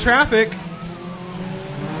lap traffic.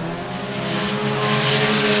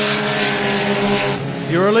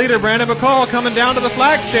 Your leader, Brandon McCall, coming down to the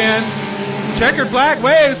flag stand. Checkered flag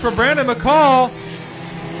waves for Brandon McCall.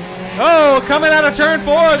 Oh, coming out of turn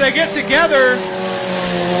 4, they get together.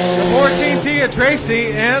 The 14T of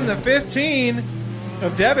Tracy and the 15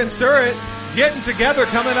 of Devin Surratt getting together,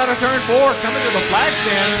 coming out of turn 4, coming to the flag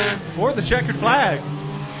stand for the checkered flag.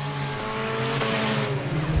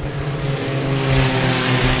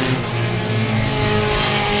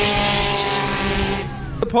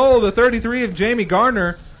 The pole, the 33 of Jamie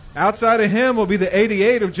Garner. Outside of him will be the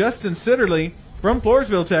 88 of Justin Sitterly from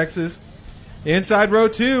Floresville, Texas. Inside row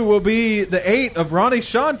 2 will be the 8 of Ronnie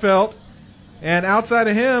Schoenfeld. And outside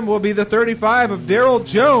of him will be the 35 of Daryl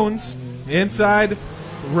Jones. Inside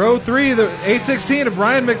row 3, the 816 of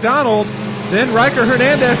Ryan McDonald. Then Riker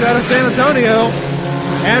Hernandez out of San Antonio.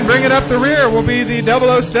 And bringing up the rear will be the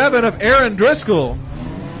 007 of Aaron Driscoll.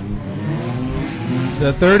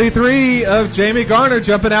 The 33 of Jamie Garner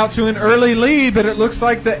jumping out to an early lead, but it looks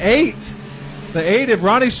like the 8 of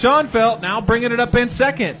Ronnie Schoenfeld now bringing it up in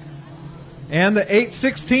second. And the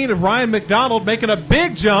 816 of Ryan McDonald making a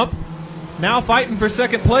big jump, now fighting for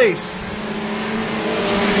second place.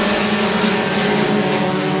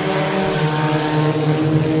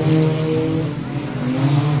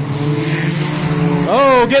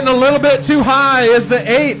 Oh, getting a little bit too high is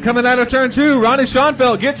the 8 coming out of turn 2. Ronnie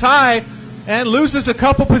Schoenfeld gets high and loses a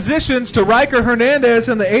couple positions to Riker Hernandez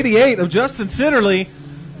and the 88 of Justin Sitterly.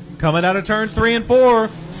 Coming out of turns 3 and 4,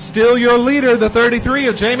 still your leader, the 33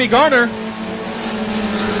 of Jamie Garner.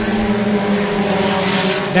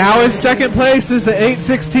 Now in second place is the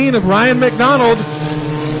 816 of Ryan McDonald.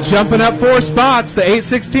 Jumping up 4 spots, the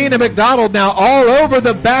 816 of McDonald now all over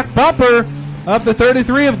the back bumper of the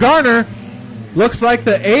 33 of Garner. Looks like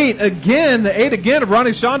the 8 again of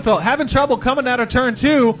Ronnie Schoenfeld, having trouble coming out of turn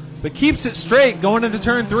 2, but keeps it straight going into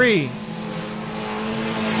turn 3.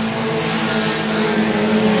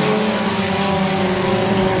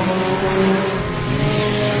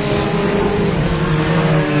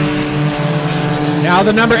 Now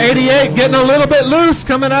the number 88 getting a little bit loose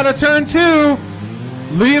coming out of turn 2.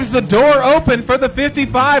 Leaves the door open for the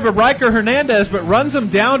 55 of Riker Hernandez, but runs him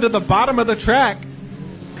down to the bottom of the track.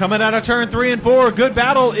 Coming out of turn 3 and 4, good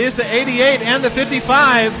battle is the 88 and the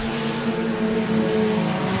 55.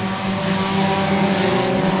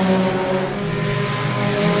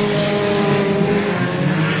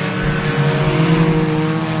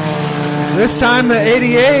 This time the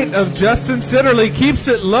 88 of Justin Sitterly keeps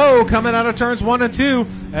it low coming out of turns 1 and 2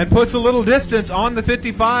 and puts a little distance on the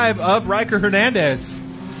 55 of Riker Hernandez.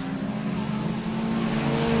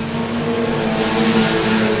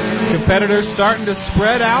 Competitors starting to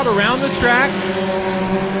spread out around the track.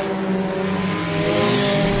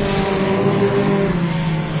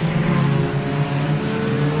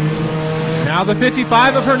 Now the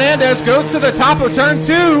 55 of Hernandez goes to the top of turn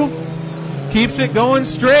 2. Keeps it going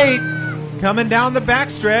straight. Coming down the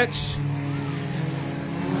backstretch.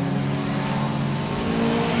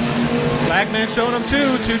 Flagman showing him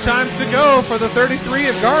 2 times to go for the 33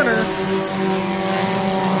 of Garner.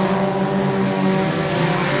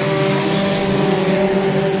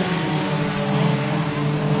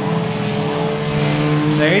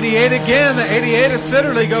 The 88 again, the 88 of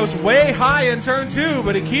Sitterly goes way high in turn 2,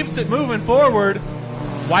 but he keeps it moving forward.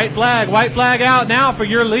 White flag out now for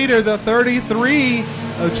your leader, the 33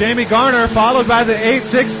 of Jamie Garner, followed by the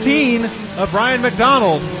 816 of Ryan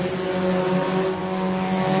McDonald.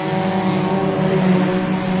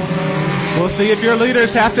 We'll see if your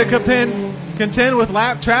leaders have to contend with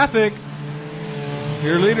lap traffic.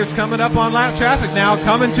 Your leaders coming up on lap traffic now,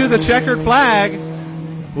 coming to the checkered flag.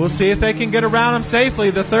 We'll see if they can get around them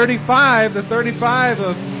safely. The 35 of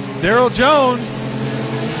Daryl Jones.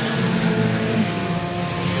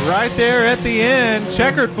 Right there at the end,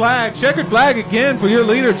 checkered flag again for your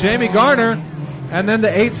leader, Jamie Garner. And then the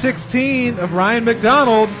 816 of Ryan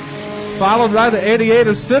McDonald, followed by the 88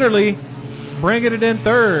 of Sitterly, bringing it in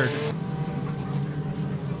third.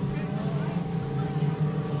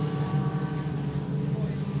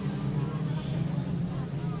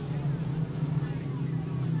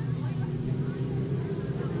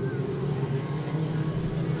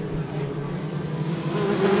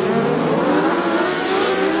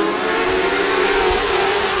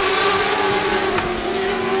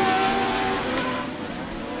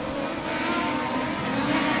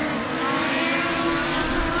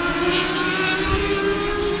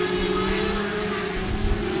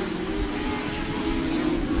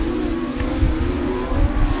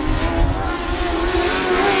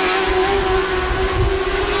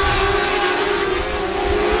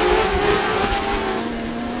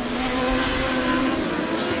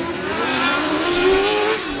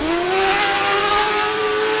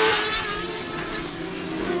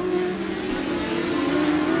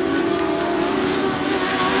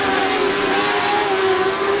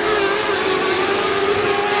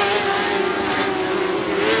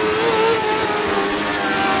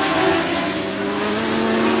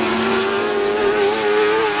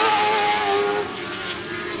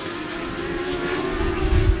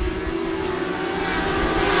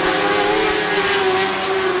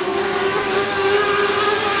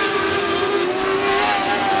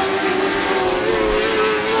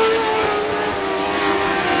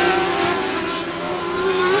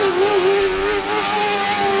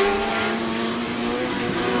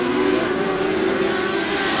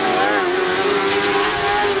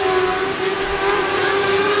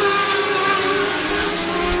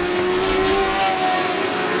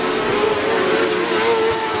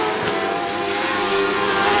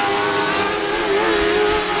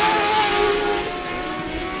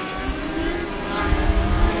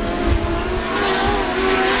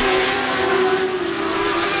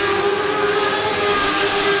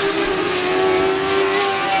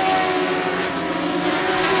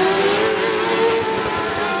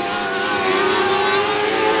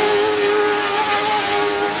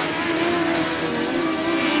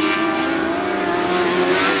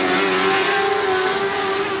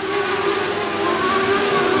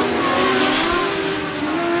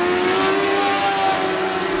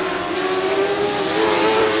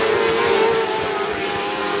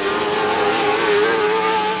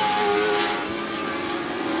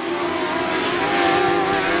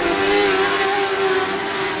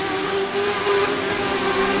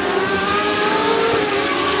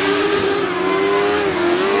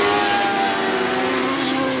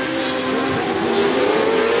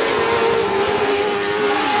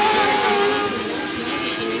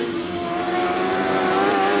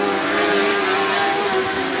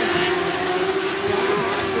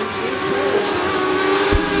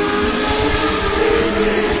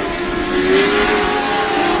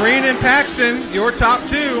 Paxton, your top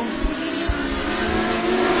 2. And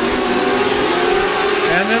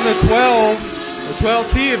then the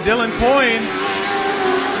 12T of Dylan Coyne,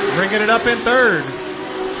 bringing it up in third.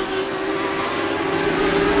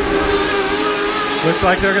 Looks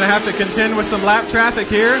like they're going to have to contend with some lap traffic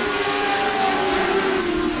here.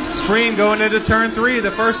 Spreen going into turn 3, the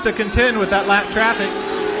first to contend with that lap traffic.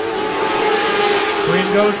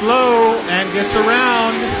 Spreen goes low and gets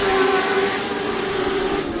around.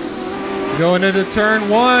 Going into turn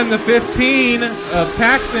 1, the 15 of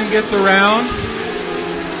Paxton gets around.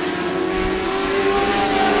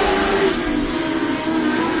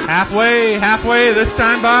 Halfway this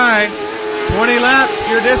time by. 20 laps,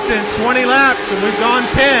 your distance, 20 laps, and we've gone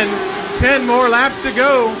 10. 10 more laps to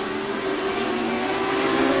go.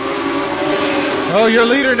 Oh, your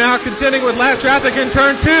leader now contending with lap traffic in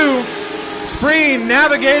turn 2. Spreen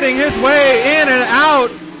navigating his way in and out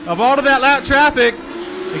of all of that lap traffic.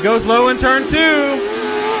 He goes low in turn 2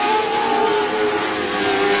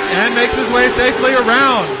 and makes his way safely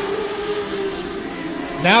around.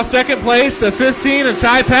 Now second place, the 15 of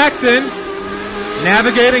Ty Paxton,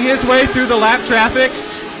 navigating his way through the lap traffic.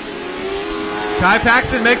 Ty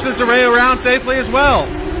Paxton makes his way around safely as well.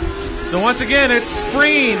 So once again, it's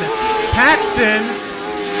Spreen, Paxton,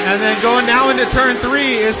 and then going now into turn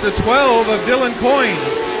 3 is the 12 of Dylan Coyne.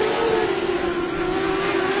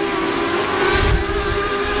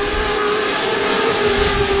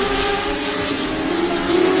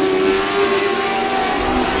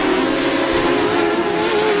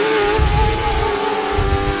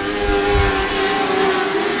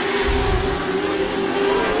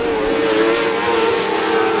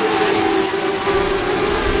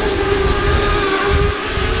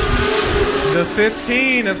 The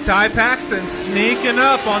 15 of Ty Paxton sneaking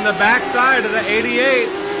up on the backside of the 88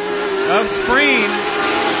 of Spreen.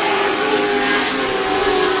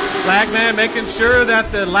 Flagman making sure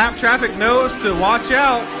that the lap traffic knows to watch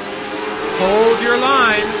out. Hold your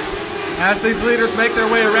line as these leaders make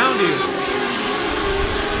their way around you.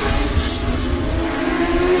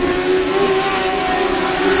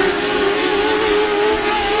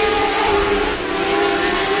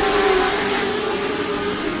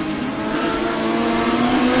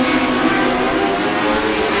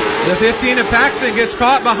 The 15 of Paxton gets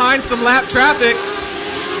caught behind some lap traffic.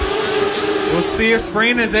 We'll see if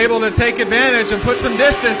Spreen is able to take advantage and put some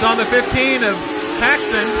distance on the 15 of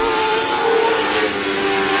Paxton.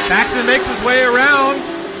 Paxton makes his way around,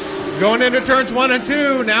 going into turns 1 and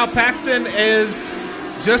 2. Now Paxton is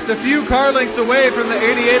just a few car lengths away from the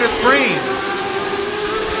 88 of Spreen.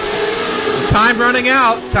 Time running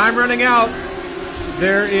out.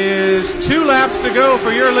 There is 2 laps to go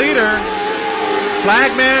for your leader.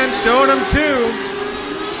 Flagman showing him 2.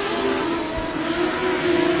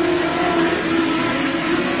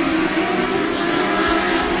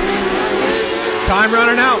 Time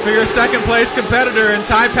running out for your second place competitor, and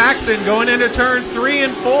Ty Paxton going into turns 3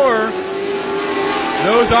 and 4.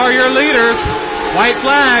 Those are your leaders. White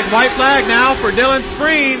flag now for Dylan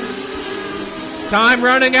Spreen. Time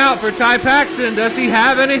running out for Ty Paxton. Does he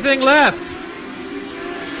have anything left?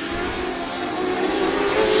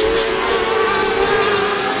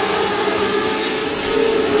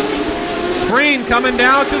 Spreen coming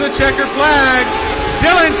down to the checkered flag.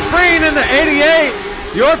 Dylan Spreen in the 88.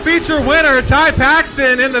 Your feature winner, Ty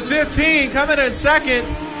Paxton in the 15, coming in second.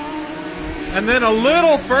 And then a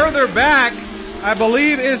little further back, I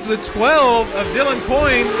believe, is the 12 of Dylan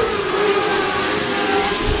Coyne.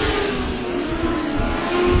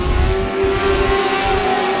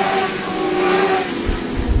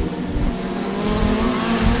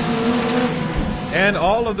 And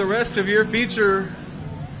all of the rest of your feature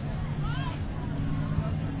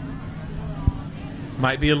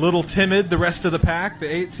might be a little timid, the rest of the pack.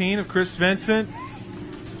 The 18 of Chris Vincent.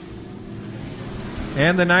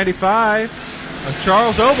 And the 95 of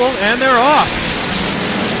Charles Oval. And they're off.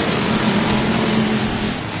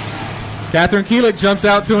 Catherine Keelik jumps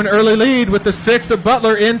out to an early lead with the 6 of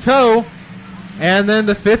Butler in tow. And then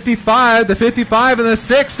the 55 and the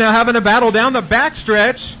 6 now having a battle down the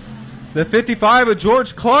backstretch. The 55 of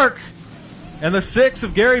George Clark and the 6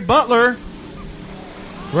 of Gary Butler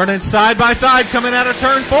running side by side coming out of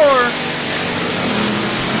turn 4.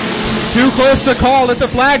 Too close to call at the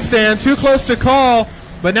flag stand. Too close to call.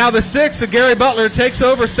 But now the 6 of Gary Butler takes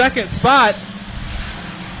over second spot.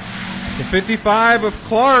 The 55 of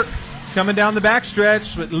Clark coming down the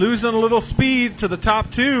backstretch, but losing a little speed to the top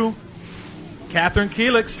 2. Catherine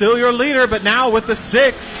Keelik still your leader, but now with the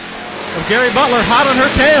 6 of Gary Butler hot on her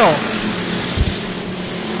tail.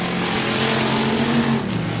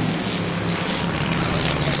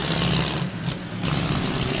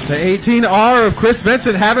 The 18R of Chris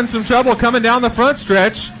Vincent having some trouble coming down the front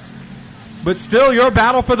stretch. But still your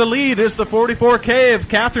battle for the lead is the 44K of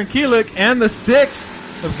Catherine Keelik and the 6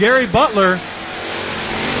 of Gary Butler.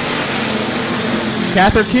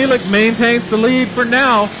 Catherine Keelik maintains the lead for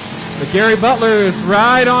now. But Gary Butler is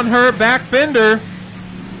right on her back fender.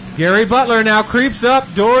 Gary Butler now creeps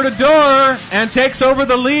up door to door and takes over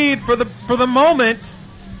the lead for the moment.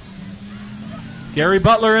 Gary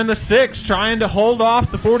Butler in the 6 trying to hold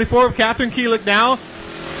off the 44 of Catherine Keelik now.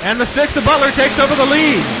 And the 6 of Butler takes over the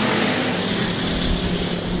lead.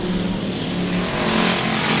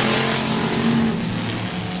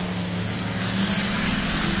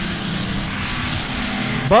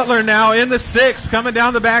 Butler now in the 6 coming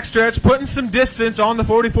down the backstretch, putting some distance on the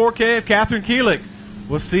 44K of Catherine Keelik.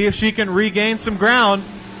 We'll see if she can regain some ground.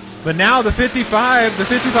 But now the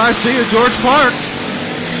 55C of George Clark.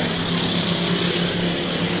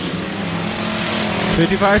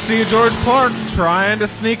 55C of George Clark trying to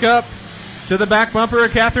sneak up to the back bumper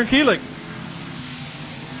of Catherine Keelik.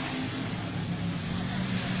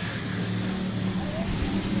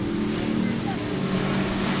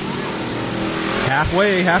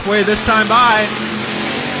 Halfway this time by.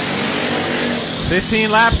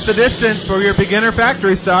 15 laps the distance for your beginner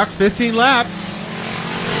factory stocks. 15 laps.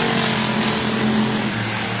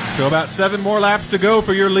 So about 7 more laps to go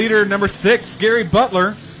for your leader, number 6, Gary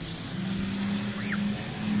Butler.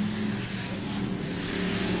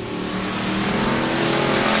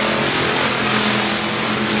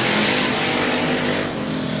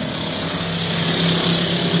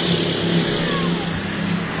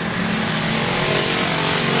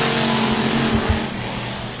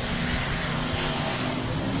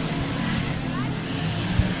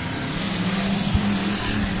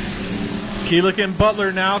 Keelik and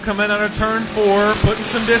Butler now coming out of turn 4, putting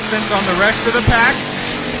some distance on the rest of the pack.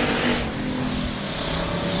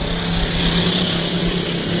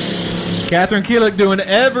 Catherine Keelik doing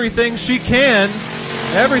everything she can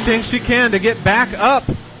to get back up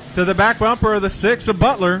to the back bumper of the 6 of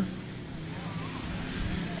Butler.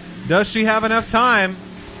 Does she have enough time?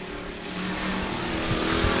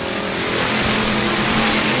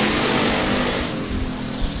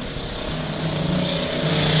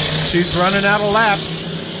 She's running out of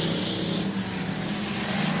laps.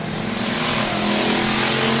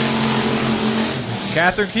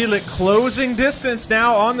 Catherine Keelik closing distance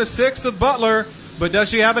now on the 6 of Butler, but does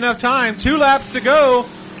she have enough time? 2 laps to go.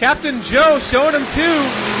 Captain Joe showing him 2.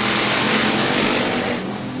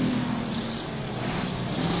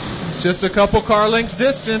 Just a couple car lengths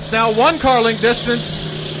distance. Now 1 car length distance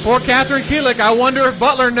for Catherine Keelik. I wonder if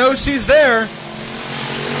Butler knows she's there.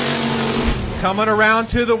 Coming around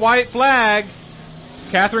to the white flag.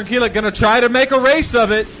 Catherine Keelik going to try to make a race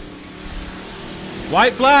of it.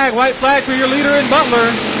 White flag for your leader in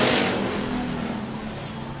Butler.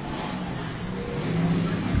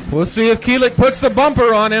 We'll see if Keelik puts the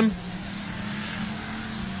bumper on him.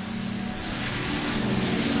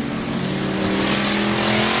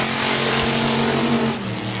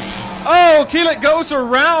 Oh, Keelik goes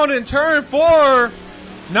around in turn 4.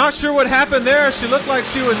 Not sure what happened there. She looked like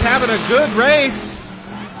she was having a good race,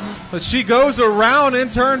 but she goes around in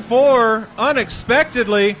turn 4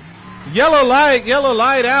 unexpectedly. Yellow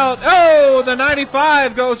light out. Oh, the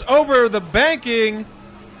 95 goes over the banking.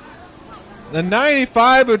 The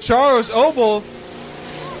 95 of Charles Obel.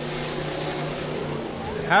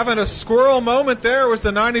 Having a squirrel moment there was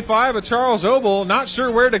the 95 of Charles Obel. Not sure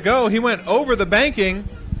where to go. He went over the banking.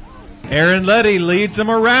 Aaron Letty leads him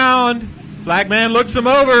around. Flagman looks him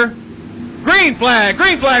over. Green flag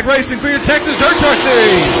racing for your Texas Dirt Truck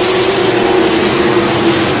Series.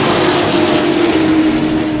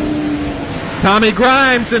 Tommy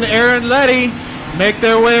Grimes and Aaron Letty make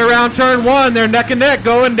their way around turn 1. They're neck and neck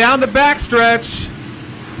going down the backstretch.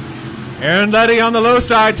 Aaron Letty on the low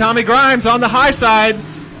side, Tommy Grimes on the high side.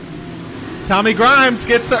 Tommy Grimes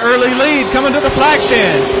gets the early lead coming to the flag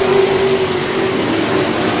stand.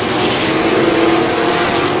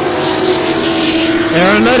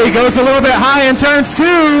 Aaron Letty goes a little bit high in turns 2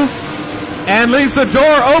 and leaves the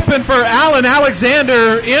door open for Alan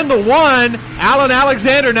Alexander in the 1. Alan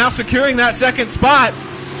Alexander now securing that second spot,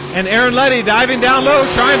 and Aaron Letty diving down low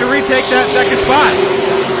trying to retake that second spot.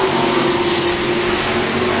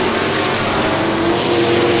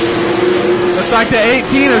 Looks like the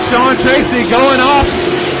 18 of Sean Tracy going off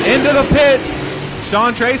into the pits.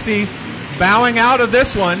 Sean Tracy bowing out of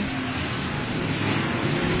this one.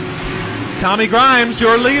 Tommy Grimes,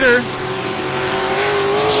 your leader,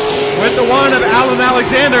 with the 1 of Alan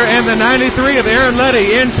Alexander and the 93 of Aaron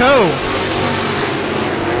Letty in tow.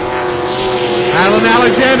 Alan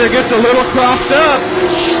Alexander gets a little crossed up.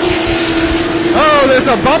 Oh, there's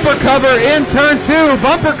a bumper cover in turn 2.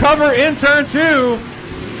 Bumper cover in turn 2.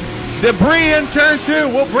 Debris in turn 2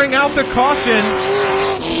 will bring out the caution.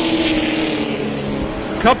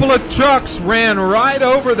 Couple of trucks ran right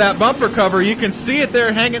over that bumper cover. You can see it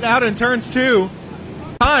there hanging out in turns 2.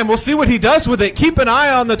 time. We'll see what he does with it. Keep an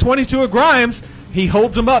eye on the 22 of Grimes. He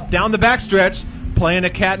holds him up down the backstretch, playing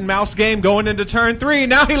a cat and mouse game going into turn 3.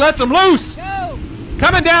 Now he lets him loose. Go.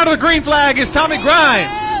 Coming down to the green flag is Tommy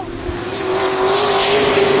Grimes.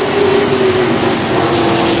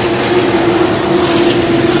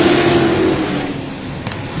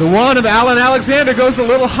 The one of Alan Alexander goes a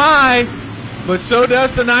little high, but so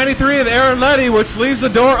does the 93 of Aaron Letty, which leaves the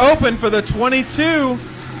door open for the 22.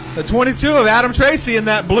 The 22 of Adam Tracy in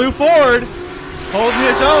that blue Ford, holding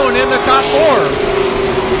his own in the top 4.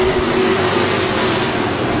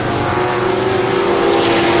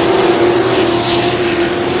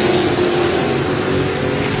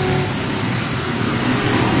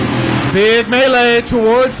 Big melee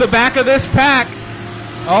towards the back of this pack.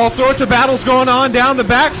 All sorts of battles going on down the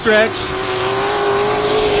backstretch.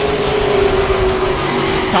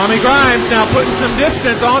 Tommy Grimes now putting some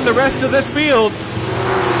distance on the rest of this field.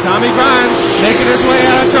 Tommy Grimes making his way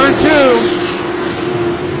out of turn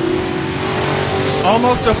 2.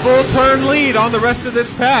 Almost a full turn lead on the rest of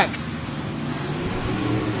this pack.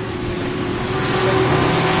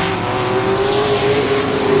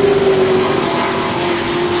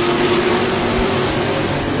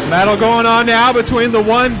 Battle going on now between the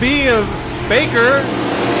 1B of Baker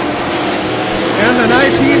and the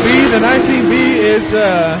 19B. The 19B is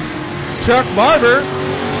Chuck Barber,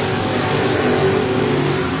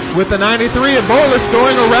 with the 93 of Bolus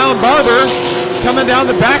going around Barber, coming down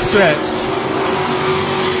the backstretch.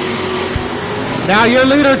 Now your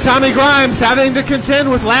leader, Tommy Grimes, having to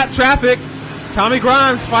contend with lap traffic. Tommy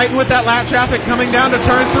Grimes fighting with that lap traffic coming down to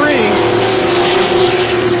turn 3.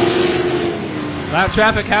 Lap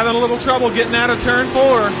traffic having a little trouble getting out of turn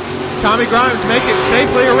 4. Tommy Grimes make it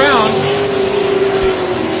safely around.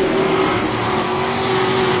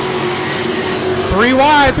 3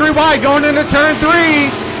 wide going into turn 3.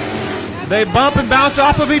 They bump and bounce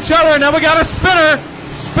off of each other. Now we got a spinner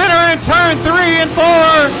in turn 3 and 4.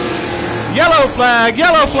 Yellow flag.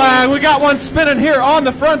 We got one spinning here on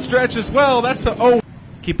the front stretch as well. That's the O.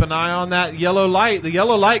 Keep an eye on that yellow light. The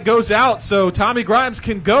yellow light goes out, so Tommy Grimes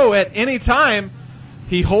can go at any time.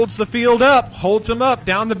 He holds the field up, holds him up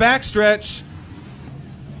down the backstretch,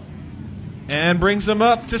 and brings him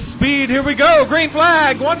up to speed. Here we go. Green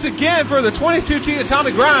flag once again for the 22T of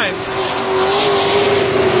Tommy Grimes.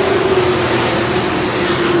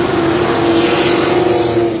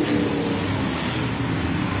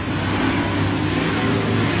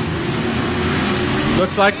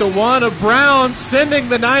 Looks like the one of Brown sending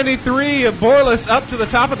the 93 of Borlas up to the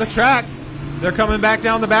top of the track. They're coming back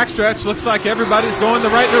down the backstretch. Looks like everybody's going the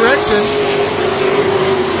right direction.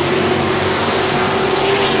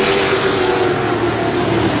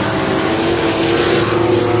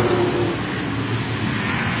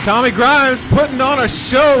 Tommy Grimes putting on a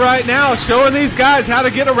show right now, showing these guys how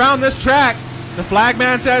to get around this track. The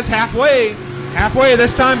flagman says halfway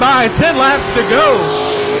this time by, 10 laps to go.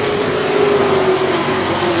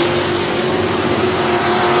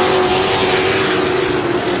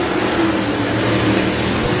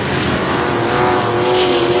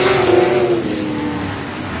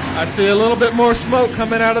 I see a little bit more smoke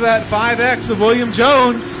coming out of that 5X of William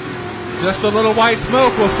Jones. Just a little white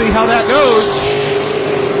smoke. We'll see how that goes.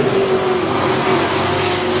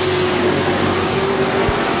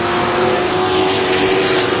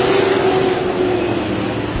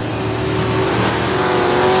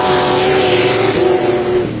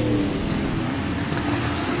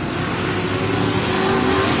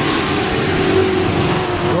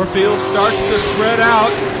 Your field starts to spread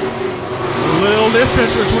out. A little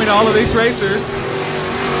distance between all of these racers.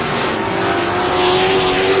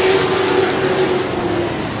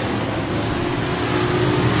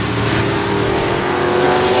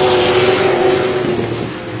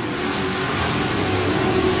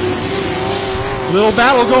 Little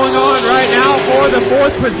battle going on right now for the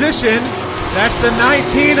 4th position. That's the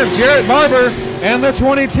 19 of Jarrett Barber and the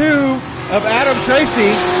 22 of Adam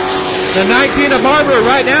Tracy. The 19 of Barber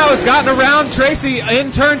right now has gotten around Tracy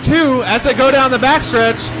in turn 2 as they go down the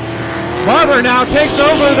backstretch. Barber now takes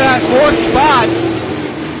over that 4th spot.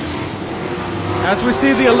 As we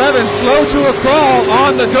see the 11 slow to a crawl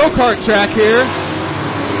on the go-kart track here.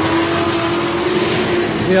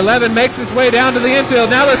 The 11 makes his way down to the infield.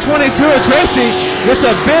 Now the 22 of Tracy gets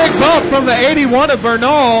a big bump from the 81 of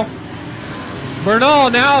Bernal. Bernal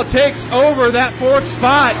now takes over that 4th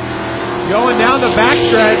spot going down the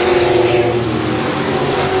backstretch.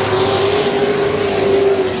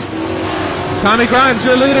 Tommy Grimes,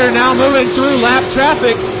 your leader, now moving through lap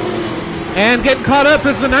traffic and getting caught up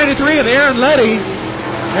is the 93 of Aaron Letty.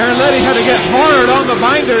 Aaron Letty had to get hard on the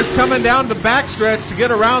binders coming down the backstretch to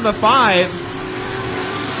get around the 5.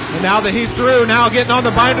 And now that he's through, now getting on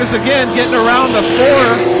the binders again, getting around the 4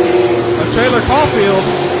 of Trailer Caulfield.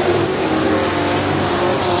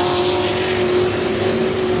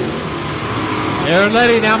 Aaron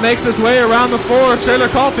Letty now makes his way around the 4 of Trailer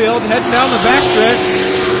Caulfield, heading down the backstretch.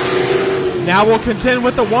 Now we'll contend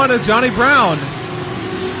with the 1 of Johnny Brown.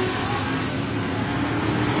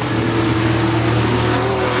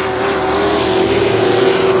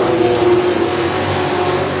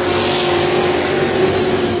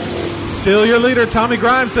 Still your leader, Tommy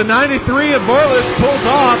Grimes. The 93 of Borlis pulls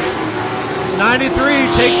off.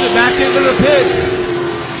 93 takes it back into the pits.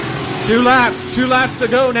 2 laps to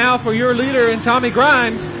go now for your leader and Tommy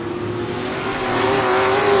Grimes.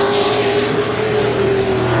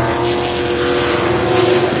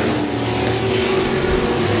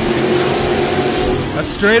 A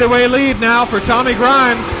straightaway lead now for Tommy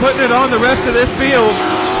Grimes, putting it on the rest of this field.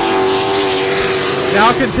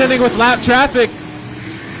 Now contending with lap traffic.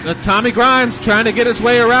 Tommy Grimes trying to get his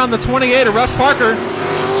way around the 28 of Russ Parker.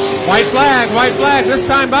 White flag this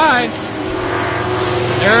time by.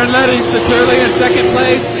 Aaron Letty securely in second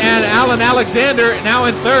place, and Alan Alexander now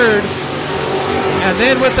in third. And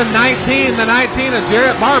then with the 19 of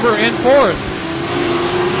Jarrett Barber in fourth.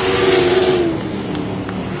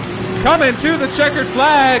 Coming to the checkered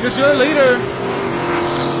flag is your leader,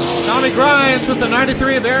 Tommy Grimes, with the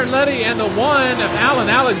 93 of Aaron Letty and the 1 of Alan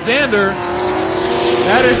Alexander.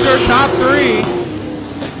 That is your top 3.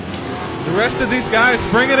 The rest of these guys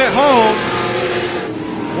bringing it home.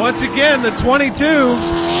 Once again, the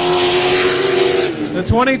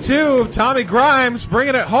 22 of Tommy Grimes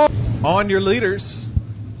bringing it home on your leaders.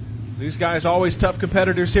 These guys always tough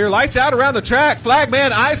competitors here. Lights out around the track.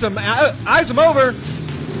 Flagman eyes them over.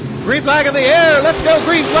 Green flag in the air. Let's go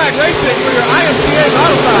green flag racing for your IMCA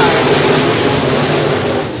modified.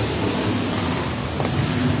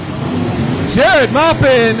 Jared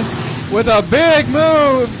Maupin with a big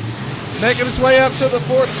move, making his way up to the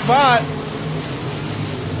 4th spot.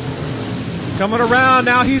 Coming around,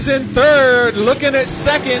 now he's in third, looking at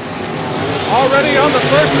second, already on the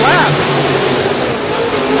first lap.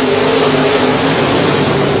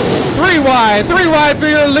 3 wide for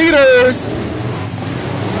your leaders.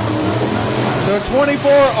 The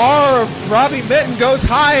 24R of Robbie Mitten goes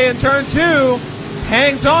high in turn 2,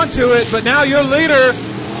 hangs on to it, but now your leader,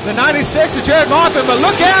 the 96 of Jared Maupin, but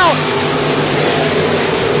look out!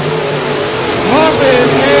 Maupin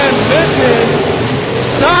and Minton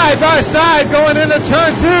side by side going into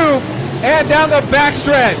turn 2 and down the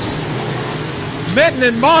backstretch. Minton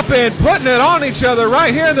and Maupin putting it on each other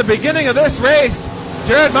right here in the beginning of this race.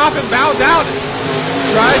 Jared Maupin bows out,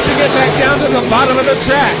 tries to get back down to the bottom of the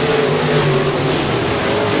track.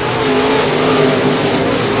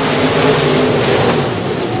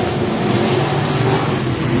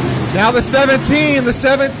 Now the 17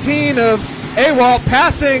 of Awalt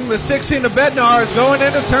passing the 16 of Bednar's going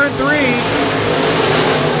into turn 3.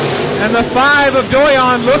 And the 5 of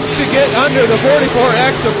Doyon looks to get under the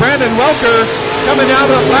 44X of Brandon Welker coming down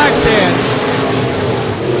to the flag stand.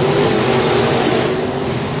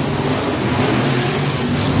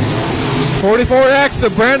 .44X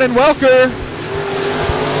of Brandon Welker.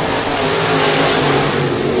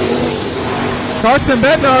 Carson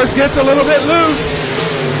Bednar's gets a little bit loose.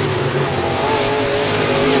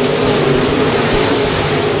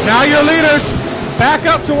 Now your leaders back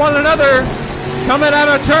up to one another, coming out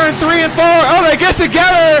of turn 3 and 4. Oh, they get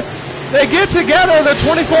together. They get together. The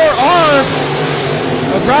 24R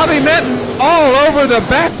of Robbie Minton all over the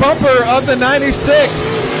back bumper of the 96.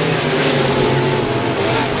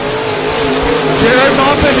 Jared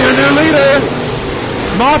Maupin, your new leader.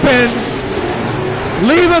 Maupin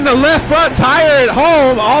leaving the left front tire at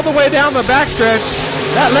home all the way down the backstretch.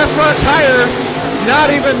 That left front tire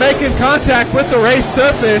not even making contact with the race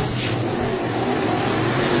surface.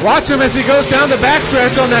 Watch him as he goes down the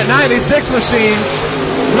backstretch on that 96 machine.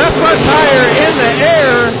 Left front tire in the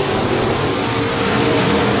air.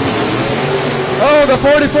 Oh, the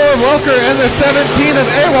 44 of Welker and the 17 of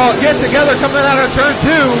Awalt get together coming out of turn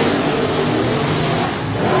 2.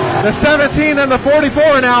 The 17 and the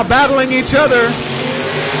 44 now battling each other,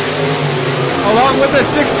 along with the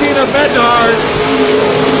 16 of Bednar's.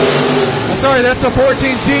 Sorry, that's a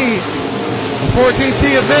 14T.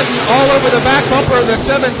 14T of Minton all over the back bumper of the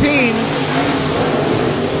 17.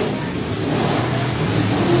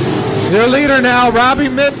 Their leader now, Robbie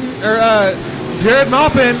Minton, Jared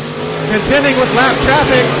Maupin, contending with lap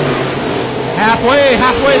traffic. Halfway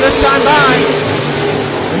this time by.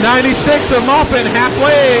 The 96 of Maupin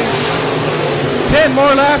halfway. 10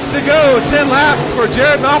 more laps to go. 10 laps for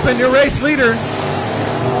Jared Maupin, your race leader.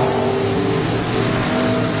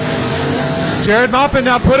 Jared Maupin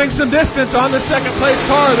now putting some distance on the second place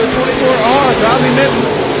car, the 24R, Bradley Minton.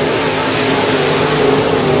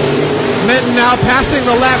 Minton now passing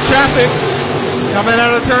the lap traffic, coming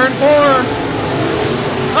out of turn 4.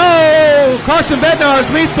 Oh, Carson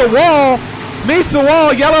Bednarz meets the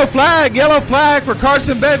wall, yellow flag for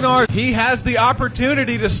Carson Bednarz. He has the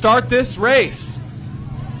opportunity to start this race.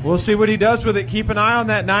 We'll see what he does with it. Keep an eye on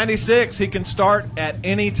that 96. He can start at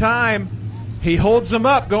any time. He holds them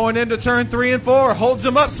up going into turn 3 and 4. Holds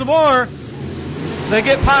them up some more. They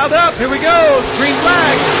get piled up. Here we go. Green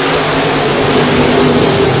flag.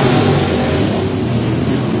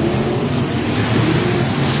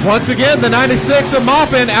 Once again, the 96 of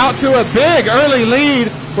Maupin out to a big early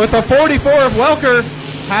lead with the 44 of Welker.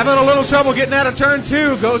 Having a little trouble getting out of turn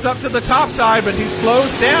 2. Goes up to the top side, but he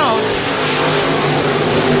slows down.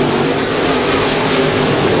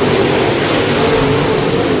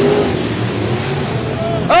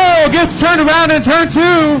 Oh, gets turned around in turn 2.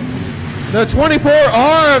 The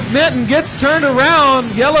 24R of Minton gets turned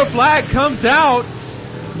around. Yellow flag comes out.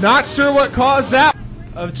 Not sure what caused that.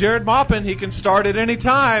 Of Jared Maupin, he can start at any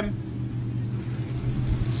time.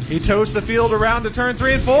 He tows the field around to turn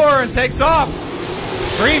 3 and 4 and takes off.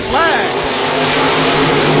 Green flag.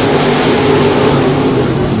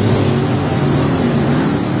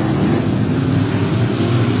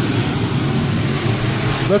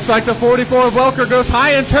 Looks like the 44 of Welker goes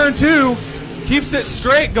high in turn 2. Keeps it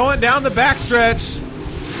straight going down the backstretch.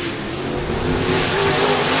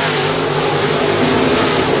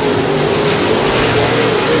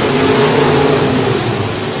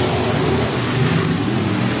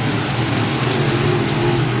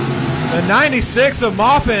 The 96 of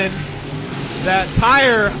Maupin, that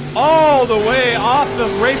tire all the way off the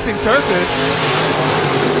racing surface.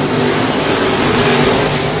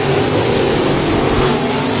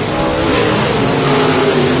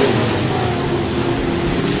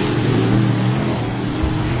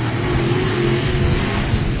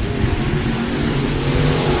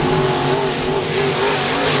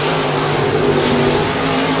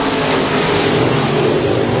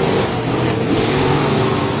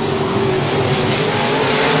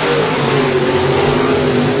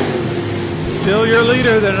 Still your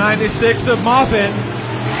leader, the 96 of Maupin.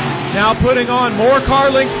 Now putting on more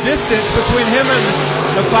car lengths distance between him and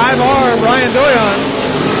the 5R, Ryan Doyon.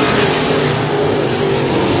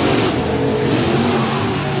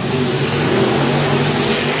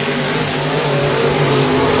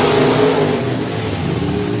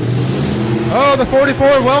 Oh, the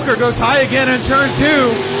 44 Welker goes high again in turn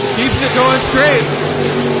 2. Keeps it going straight,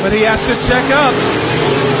 but he has to check up.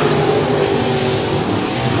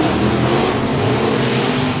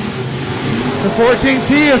 The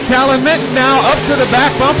 14T of Talon Minton now up to the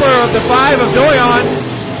back bumper of the 5 of Doyon.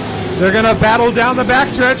 They're going to battle down the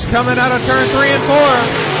backstretch coming out of turn 3 and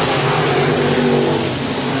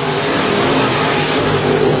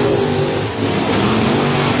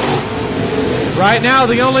 4. Right now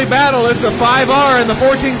the only battle is the 5R and the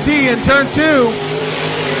 14T in turn 2.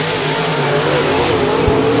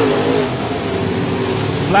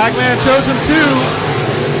 Flagman shows him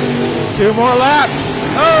 2. 2 more laps.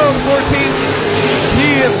 Oh, the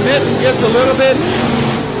 14T of Minton gets a little bit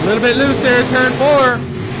loose there in turn 4.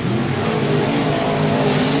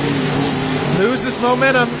 Loses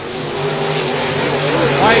momentum.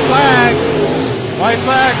 White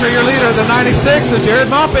flag for your leader, the 96 of Jared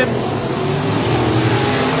Maupin.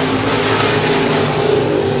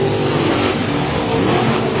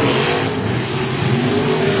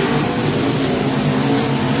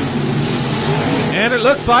 And it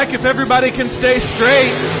looks like if everybody can stay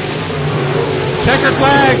straight, checkered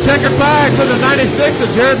flag for the 96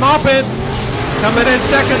 of Jared Maupin. Coming in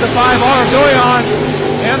second, the 5R of Doyon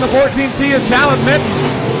and the 14T of Talon Minton.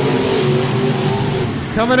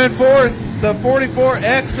 Coming in fourth, the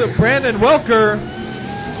 44X of Brandon Welker.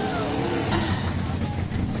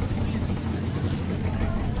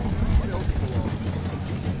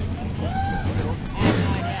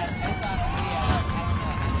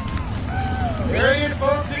 There he is,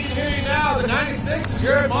 folks. You can hear you now. The 96 of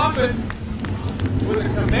Jared Maupin with a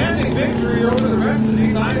commanding victory over the rest of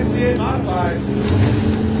these INCA modifieds.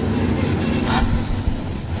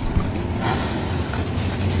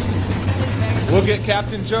 We'll get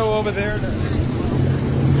Captain Joe over there to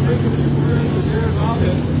Jared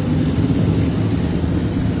Maupin.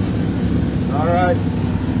 All right.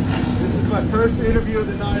 This is my first interview of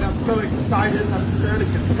the night. I'm so excited. I'm barely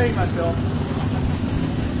contain myself.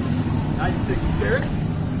 96 Jared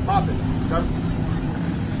Maupin.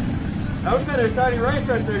 That was kind of an exciting race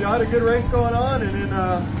right there. Y'all had a good race going on, and then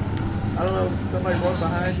I I don't know, somebody run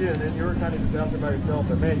behind you, and then you were kind of just out there by yourself.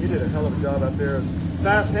 But man, you did a hell of a job out there.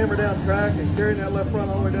 Fast hammer down track and carrying that left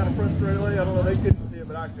front all the way down the front straightaway. I don't know, they couldn't see it,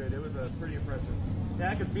 but I could. It was pretty impressive.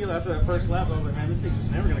 Yeah, I could feel it after that first lap. I was like, man, this thing's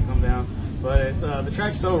just never going to come down. But the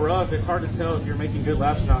track's so rough, it's hard to tell if you're making good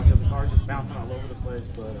laps or not because the car's just bouncing all over the place.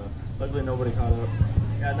 But luckily, nobody caught up.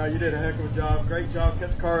 Yeah, no, you did a heck of a job. Great job.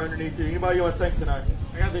 Kept the car underneath you. Anybody you want to thank tonight?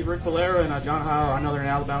 I got to thank Rick Valera and John Howe. I know they're in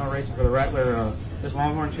Alabama racing for the Rattler. This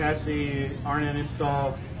Longhorn chassis, RNN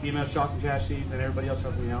install, EMF shocking chassis, and everybody else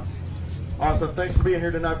helping me out. Awesome. Thanks for being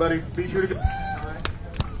here tonight, buddy. Be sure to go.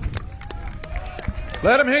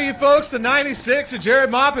 Let them hear you, folks. The 96 of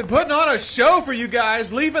Jared Moppin putting on a show for you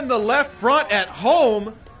guys, leaving the left front at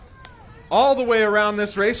home all the way around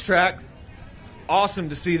this racetrack. It's awesome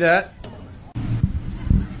to see that.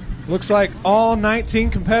 Looks like all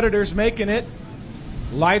 19 competitors making it.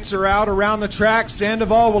 Lights are out around the track.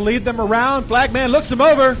 Sandoval will lead them around. Flagman looks him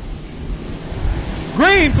over.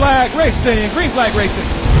 Green flag racing. Green flag racing.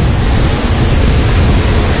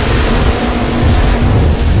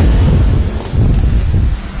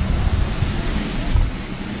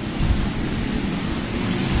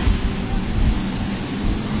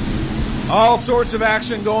 All sorts of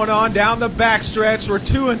action going on down the backstretch. We're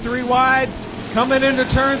 2 and 3 wide. Coming into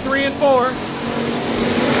turn 3 and 4.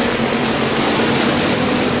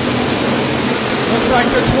 Looks like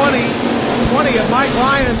the 20 of Mike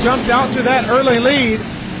Lyon jumps out to that early lead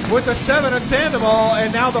with the 7 of Sandoval,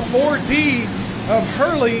 and now the 4D of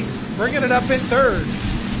Hurley bringing it up in third.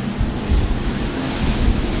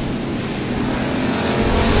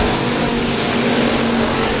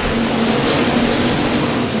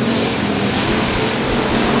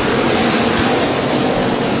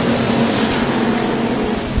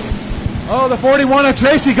 Oh, the 41 of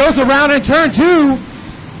Tracy goes around in turn 2.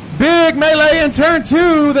 Big melee in turn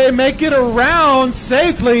 2. They make it around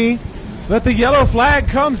safely, but the yellow flag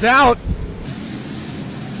comes out.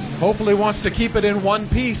 Hopefully wants to keep it in one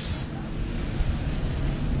piece.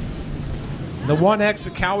 The 1X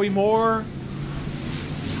of Cowie Moore.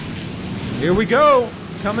 Here we go.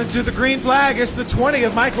 Coming to the green flag. It's the 20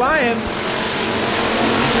 of Mike Lyon.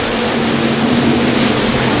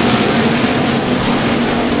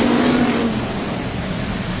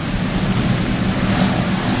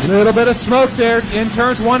 Little bit of smoke there in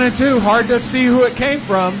turns 1 and 2. Hard to see who it came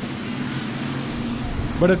from.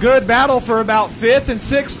 But a good battle for about 5th and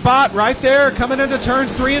 6th spot right there coming into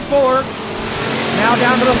turns 3 and 4. Now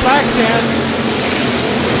down to the flag stand.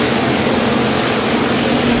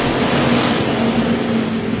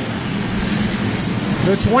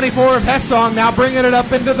 The 24 of Hessong now bringing it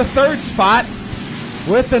up into the 3rd spot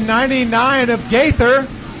with the 99 of Gaither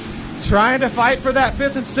trying to fight for that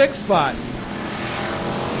 5th and 6th spot.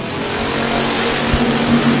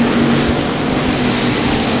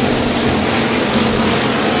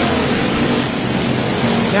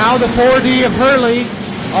 Now the 4D of Hurley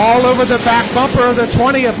all over the back bumper of the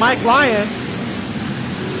 20 of Mike Lyon.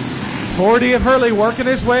 4D of Hurley working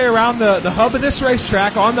his way around the hub of this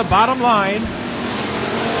racetrack on the bottom line.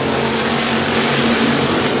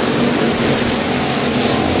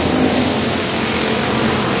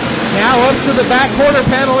 Now up to the back quarter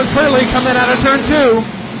panel is Hurley coming out of turn 2.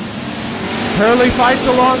 Hurley fights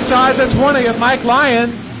alongside the 20 of Mike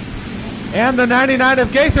Lyon. And the 99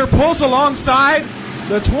 of Gaither pulls alongside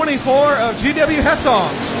the 24 of GW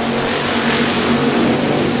Hessong.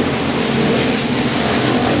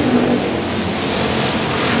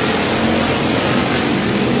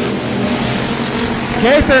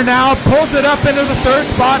 Gaither now pulls it up into the 3rd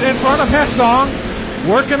spot in front of Hessong,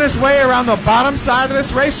 working his way around the bottom side of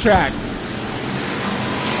this racetrack.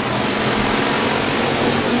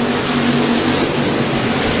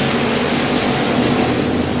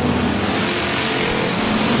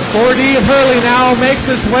 The 4D of Hurley now makes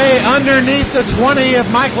his way underneath the 20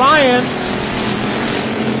 of Mike Lyon.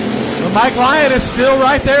 But Mike Lyon is still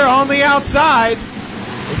right there on the outside.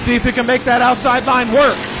 Let's see if he can make that outside line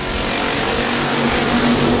work.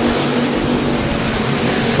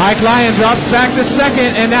 Mike Lyon drops back to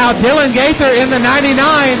 2nd, and now Dylan Gaither in the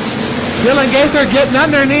 99. Dylan Gaither getting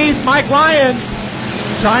underneath Mike Lyon,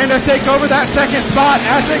 trying to take over that 2nd spot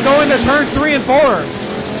as they go into turns 3 and 4.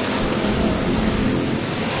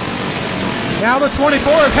 Now the 24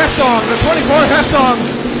 of Hessong. The 24 of Hessong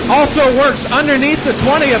also works underneath the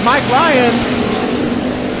 20 of Mike Lyon.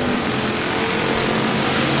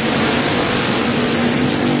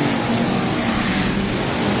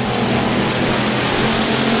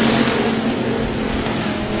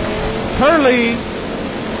 Hurley,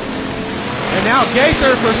 and now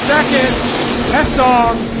Gaither for 2nd.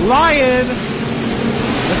 Hessong, Lyon,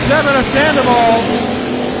 the 7 of Sandoval.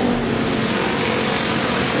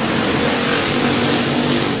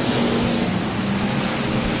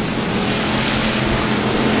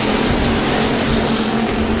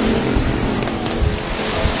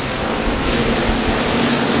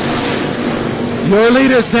 Your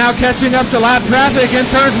leader's now catching up to lap traffic in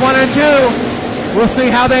turns 1 and 2. We'll see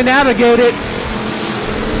how they navigate it.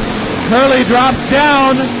 Hurley drops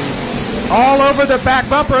down all over the back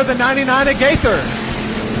bumper of the 99 at Gaither.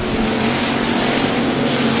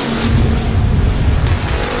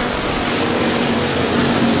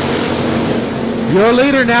 Your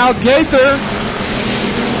leader now, Gaither,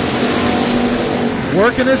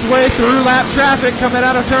 working his way through lap traffic coming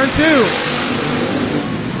out of turn 2.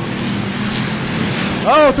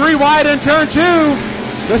 Oh, 3 wide in turn 2.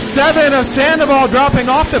 The 7 of Sandoval dropping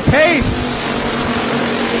off the pace.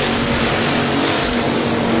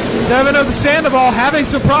 7 of the Sandoval having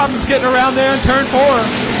some problems getting around there in turn 4.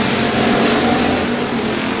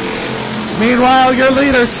 Meanwhile, your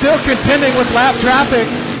leader still contending with lap traffic.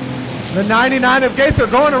 The 99 of Gaither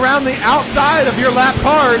going around the outside of your lap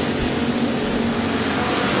cars.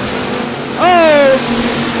 Oh!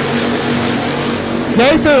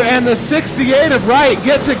 Gaither and the 68 of Wright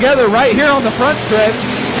get together right here on the front stretch.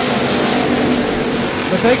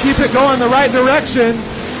 But they keep it going the right direction.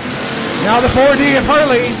 Now the 4D of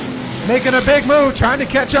Hurley making a big move, trying to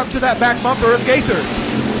catch up to that back bumper of Gaither.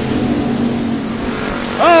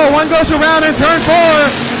 Oh, one goes around in turn 4.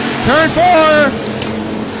 Turn 4.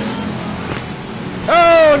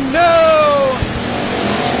 Oh no!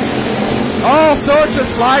 All sorts of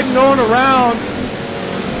sliding going around.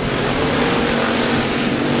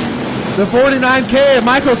 The 49K of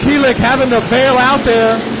Michael Keelik having to bail out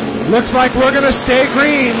there. Looks like we're going to stay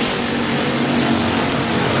green.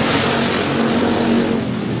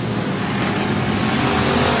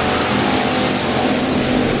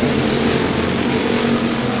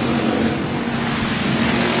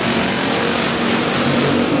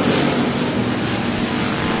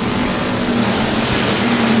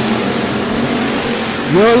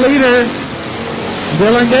 Your leader,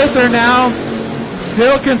 Dylan Gaither, now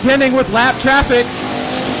still contending with lap traffic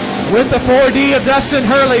with the 4D of Dustin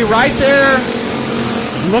Hurley right there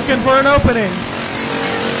looking for an opening.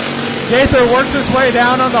 Gaither works his way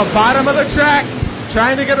down on the bottom of the track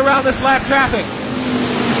trying to get around this lap traffic.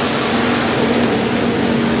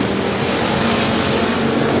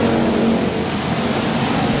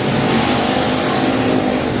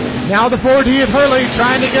 Now the 4D of Hurley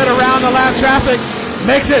trying to get around the lap traffic.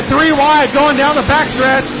 Makes it 3 wide going down the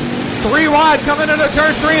backstretch. 3 wide coming into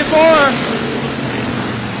turns 3 and 4.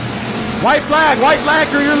 White flag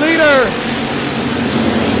for your leader.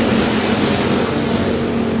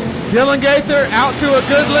 Dylan Gaither out to a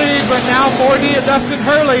good lead, but now 4D of Dustin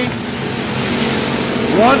Hurley.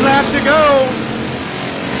 1 lap to go.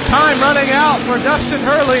 Time running out for Dustin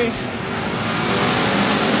Hurley.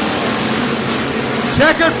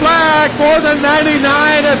 Checkered flag for the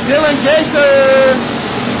 99 of Dylan Gaither.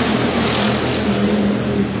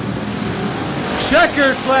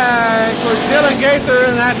 Checkered flag for Dylan Gaither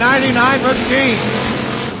in that 99 machine.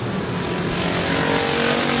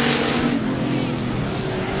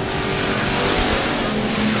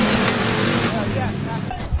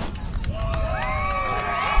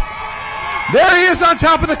 There he is on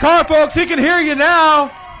top of the car, folks. He can hear you now.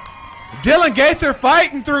 Dylan Gaither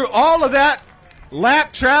fighting through all of that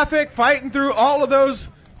lap traffic, fighting through all of those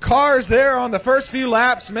cars there on the first few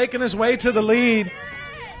laps, making his way to the lead.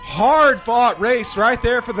 Hard fought race right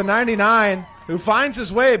there for the 99, who finds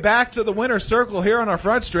his way back to the winner's circle here on our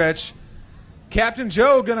front stretch. Captain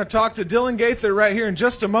Joe going to talk to Dylan Gaither right here in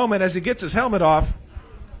just a moment as he gets his helmet off.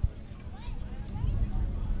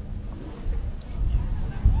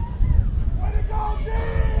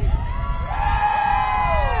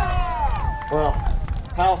 Well,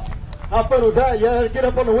 how fun was that? You had to get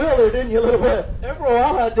up on the wheel there, didn't you, a little bit? There for a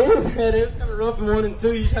while I did, man. It was kind of rough in 1 and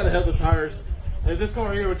 2. You just had to help the tires. And this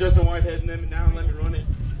car here with Justin Whitehead and them down, let me run it.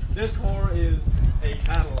 This car is a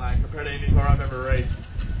Cadillac compared to any car I've ever raced.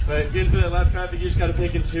 But getting through that lap traffic, you just got to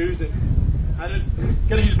pick and choose. And I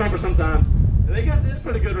got to use bumper sometimes. And they did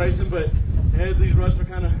pretty good racing, but as these ruts were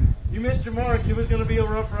kind of, you missed your mark. It was going to be a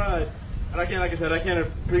rough ride. And I can't, like I said, I can't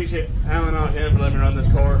appreciate Alan out him for letting me run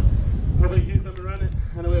this car. Hopefully he gets something to run it.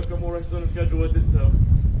 I know we have a couple more races on the schedule with it, so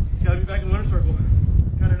it's got to be back in the winner's circle.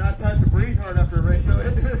 Kind of nice to have to breathe hard after a race, though.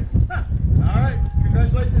 All right,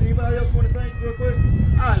 congratulations. Anybody else want to thank real quick?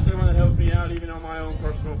 I just everyone that helped me out, even on my own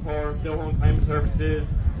personal car. Still Home Claim Services,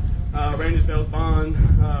 Randy's Bell's Bond,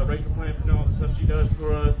 Rachel Plant for doing all the stuff she does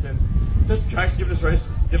for us, and just tracks giving us a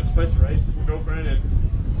place to race. My girlfriend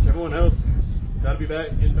and everyone else. Got to be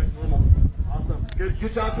back, getting back to normal. Awesome.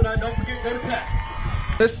 Good job tonight. Don't forget to go to Tech.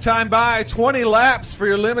 This time by 20 laps for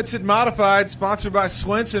your limited modified, sponsored by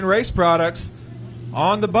Swenson Race Products.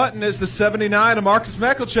 On the button is the 79 of Marcus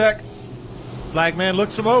Meckelcheck. Flagman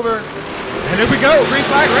looks him over. And here we go, green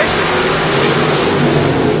flag racing.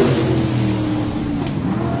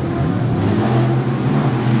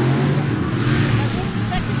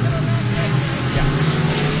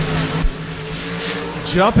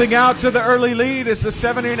 Jumping out to the early lead is the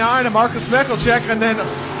 79 of Marcus Meckelcheck, and then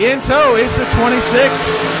in tow is the 26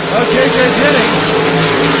 of J.J. Jennings.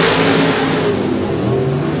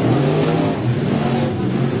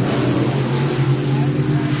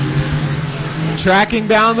 Tracking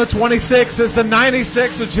down the 26 is the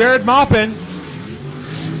 96 of Jared Maupin.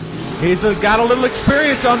 He's got a little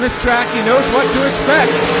experience on this track. He knows what to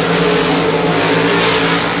expect.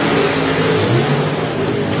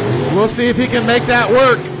 We'll see if he can make that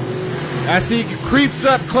work as he creeps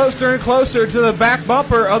up closer and closer to the back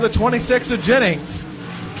bumper of the 26 of Jennings.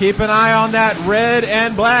 Keep an eye on that red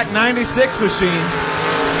and black 96 machine.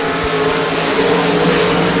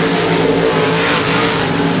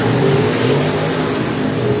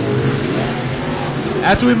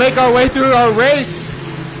 As we make our way through our race,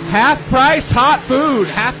 half price hot food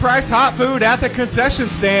at the concession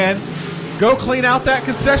stand. Go clean out that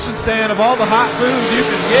concession stand of all the hot food you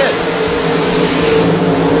can get.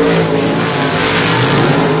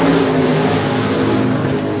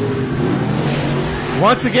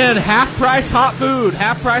 Once again, half price hot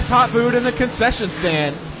food in the concession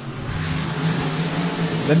stand.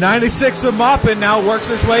 The 96 of Maupin now works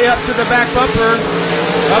his way up to the back bumper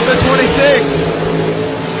of the 26.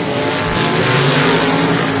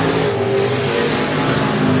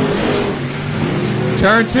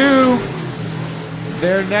 Turn 2,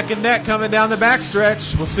 they're neck and neck coming down the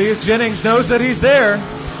backstretch. We'll see if Jennings knows that he's there.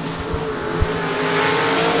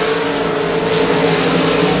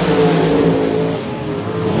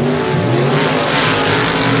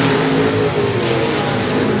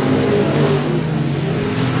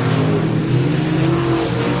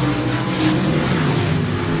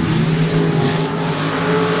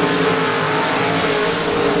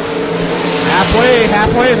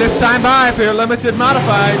 Halfway this time by for your limited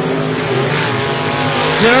modifieds.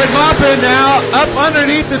 Jared Maupin now up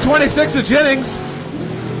underneath the 26 of Jennings.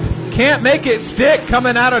 Can't make it stick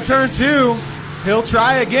coming out of turn 2. He'll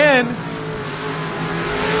try again.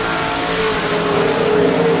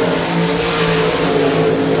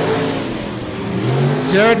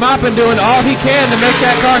 Jared Maupin doing all he can to make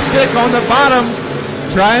that car stick on the bottom,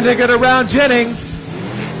 trying to get around Jennings.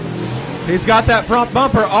 He's got that front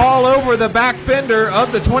bumper all over the back fender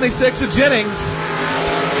of the 26 of Jennings.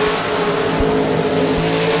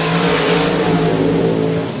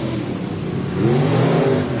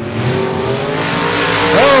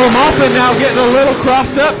 Oh, Maupin now getting a little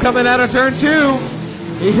crossed up coming out of turn 2.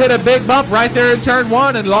 He hit a big bump right there in turn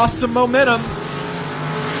 1 and lost some momentum.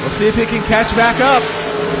 We'll see if he can catch back up.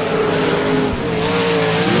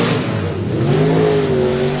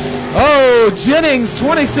 Oh, Jennings,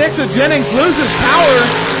 26 of Jennings loses power.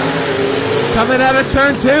 Coming out of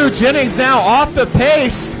turn 2, Jennings now off the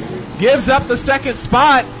pace. Gives up the second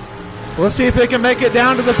spot. We'll see if he can make it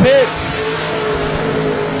down to the pits.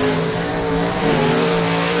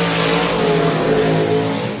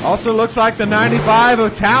 Also looks like the 95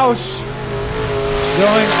 of Tausch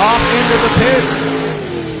going off into the pits.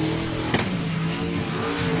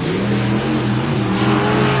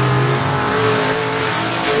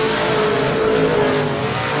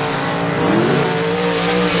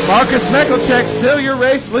 Marcus Meckelcheck still your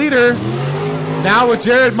race leader. Now with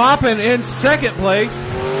Jared Maupin in second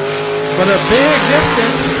place. But a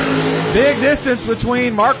big distance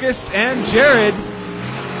between Marcus and Jared.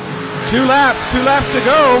 Two laps to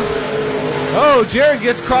go. Oh, Jared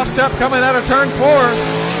gets crossed up coming out of turn 4.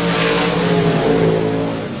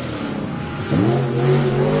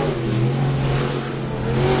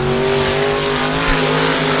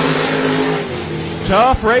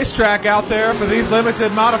 Tough racetrack out there for these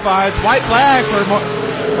limited modifieds. White flag for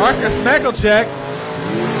Marcus Meckelcheck.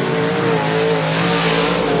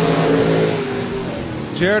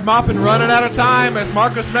 Jared Maupin running out of time as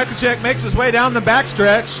Marcus Meckelcheck makes his way down the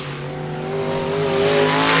backstretch.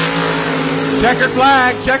 Checkered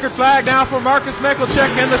flag now for Marcus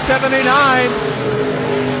Meckelcheck in the 79.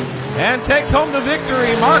 And takes home the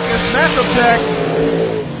victory, Marcus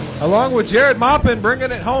Meckelcheck, along with Jared Maupin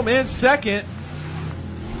bringing it home in second.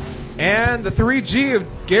 And the 3G of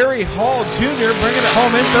Gary Hall Jr. bringing it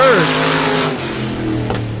home in third.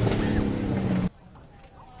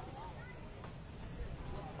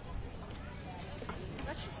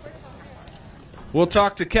 We'll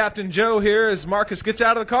talk to Captain Joe here as Marcus gets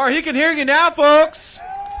out of the car. He can hear you now, folks.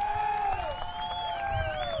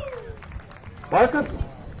 Marcus,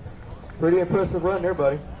 pretty impressive run there,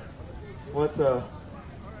 buddy. How'd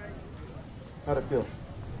it feel?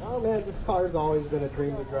 Oh man, this car's always been a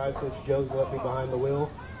dream to drive since Joe's left me behind the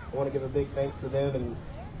wheel. I want to give a big thanks to them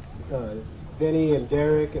and Vinny and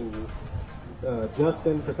Derek and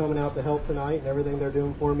Justin for coming out to help tonight and everything they're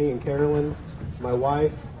doing for me, and Carolyn, my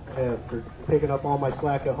wife, for picking up all my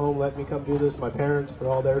slack at home, letting me come do this, my parents for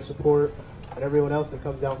all their support, and everyone else that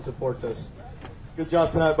comes out and supports us. Good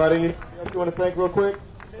job tonight, buddy. Anything else you want to thank real quick?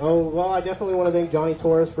 Oh, well, I definitely want to thank Johnny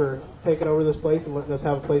Torres for taking over this place and letting us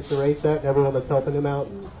have a place to race at, and everyone that's helping him out,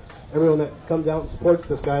 and everyone that comes out and supports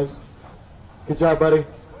this, guys. Good job, buddy.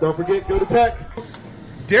 Don't forget, go to Tech.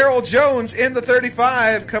 Daryl Jones in the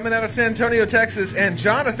 35 coming out of San Antonio, Texas, and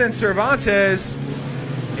Jonathan Cervantes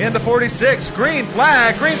in the 46. Green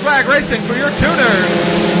flag racing for your tuners.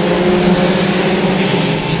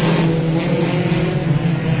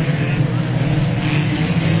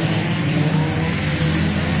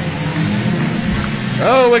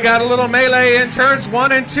 Oh, we got a little melee in turns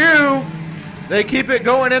 1 and 2. They keep it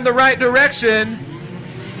going in the right direction.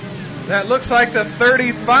 That looks like the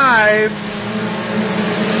 35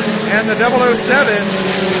 and the 007.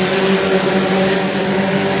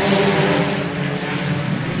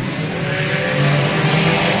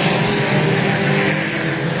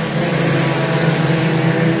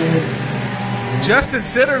 Justin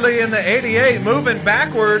Sitterly in the 88 moving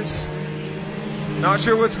backwards. Not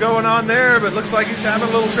sure what's going on there, but looks like he's having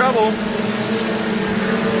a little trouble.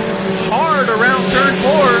 Hard around turn 4.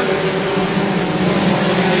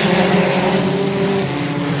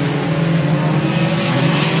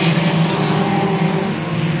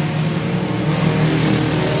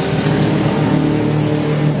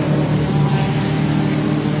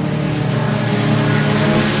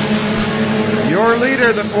 Your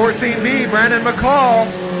leader, the 14B, Brandon McCall.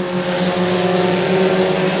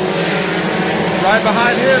 Right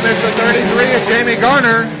behind him is the 33 of Jamie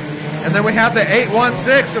Garner. And then we have the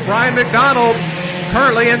 816 of Ryan McDonald,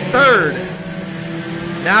 currently in 3rd.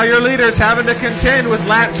 Now your leaders having to contend with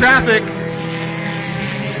lap traffic.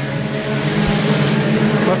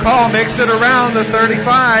 McCall makes it around the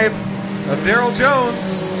 35 of Daryl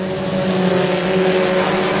Jones.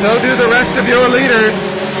 So do the rest of your leaders.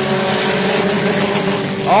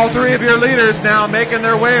 All 3 of your leaders now making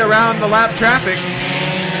their way around the lap traffic.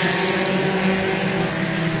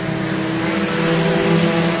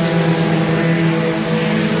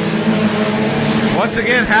 Once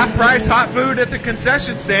again, half-price hot food at the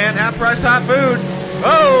concession stand. Half-price hot food.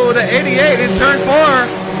 Oh, the 88 in turn 4.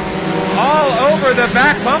 All over the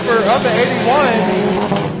back bumper of the 81.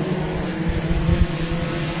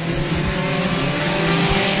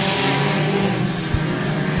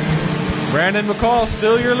 Brandon McCall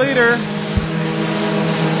still your leader.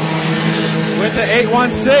 With the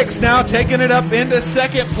 816 now taking it up into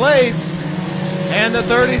 2nd place. And the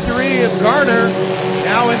 33 of Garner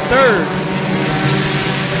now in 3rd.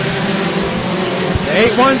 The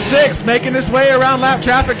 816 making his way around lap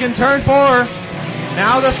traffic in turn 4.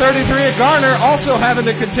 Now the 33 of Garner also having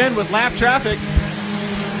to contend with lap traffic.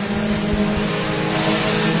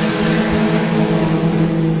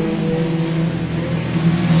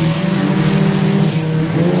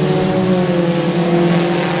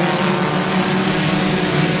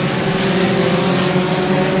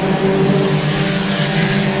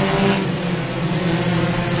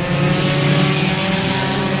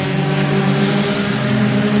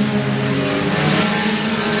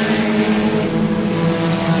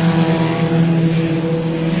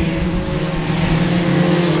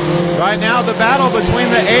 Right now, the battle between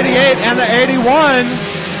the 88 and the 81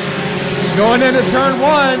 going into turn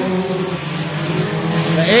 1.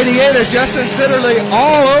 The 88 is Justin Sitterly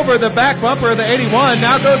all over the back bumper of the 81.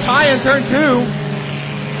 Now goes high in turn 2.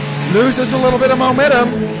 Loses a little bit of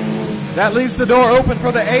momentum. That leaves the door open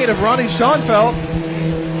for the 8 of Ronnie Schoenfeld.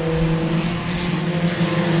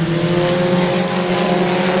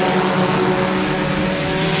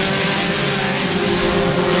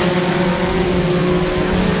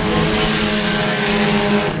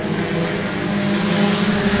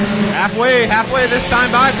 Halfway this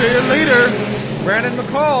time by for your leader, Brandon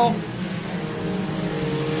McCall.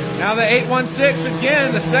 Now the 816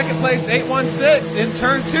 again, the 2nd place 816 in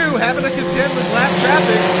turn 2, having to contend with lap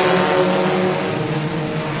traffic.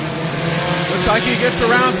 Looks like he gets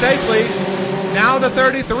around safely. Now the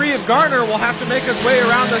 33 of Garner will have to make his way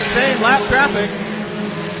around the same lap traffic.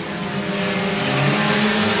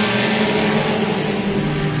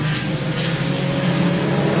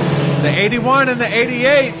 The 81 and the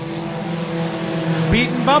 88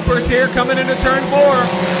 beating bumpers here coming into turn 4.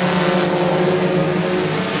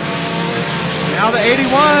 Now the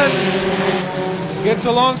 81 gets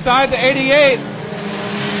alongside the 88.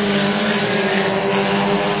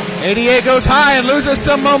 88 goes high and loses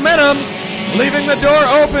some momentum, leaving the door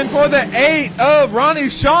open for the 8 of Ronnie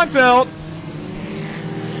Schoenfeld.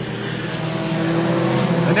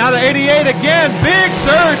 And Now the 88 again. Big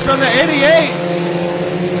surge from the 88.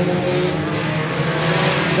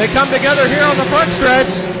 They come together here on the front stretch.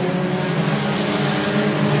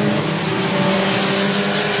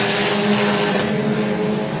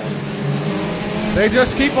 They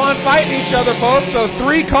just keep on fighting each other, folks. Those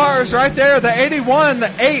three cars right there, the 81,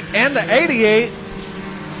 the 8, and the 88.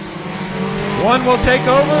 One will take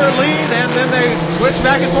over or lead, and then they switch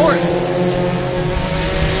back and forth.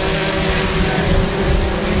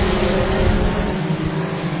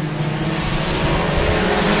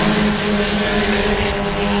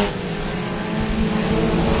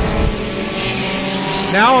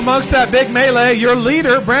 Now amongst that big melee, your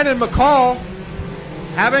leader, Brandon McCall,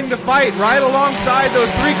 having to fight right alongside those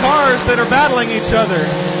three cars that are battling each other.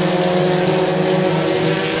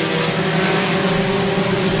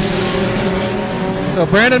 So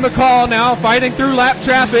Brandon McCall now fighting through lap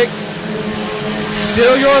traffic.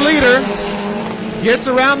 Still your leader. Gets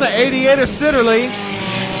around the 88 of Sitterly.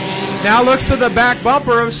 Now looks to the back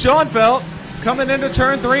bumper of Schoenfeld coming into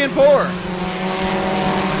turn 3 and 4.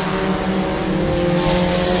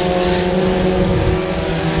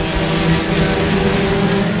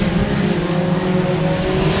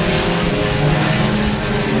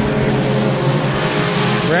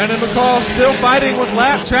 Brandon McCall still fighting with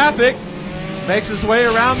lap traffic. Makes his way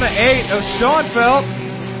around the 8 of Schoenfeld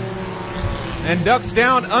and ducks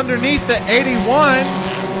down underneath the 81.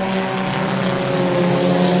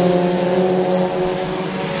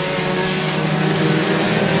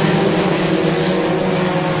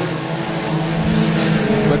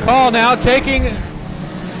 McCall now taking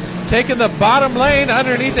the bottom lane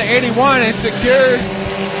underneath the 81 and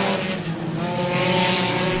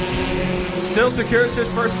still secures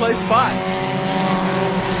his first place spot.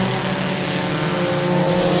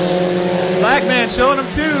 Flagman showing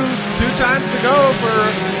him two times to go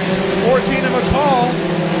for 14 of McCall.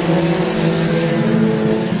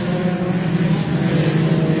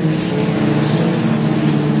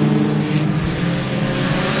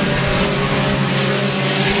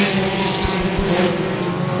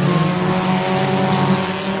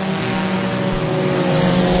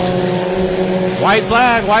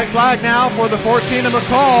 White flag now for the 14 of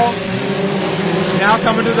McCall. Now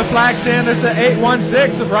coming to the flag stand is the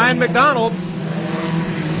 816 of Ryan McDonald.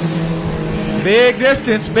 Big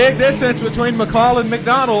distance between McCall and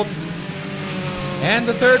McDonald. And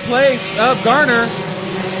the third place of Garner.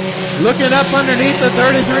 Looking up underneath the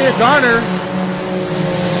 33 of Garner.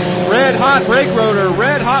 Red hot brake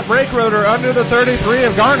rotor under the 33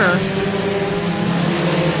 of Garner.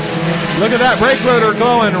 Look at that brake rotor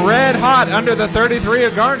glowing red hot under the 33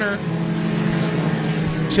 of Garner.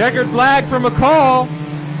 Checkered flag for McCall,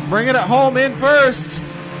 bringing it home in first.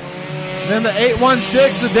 Then the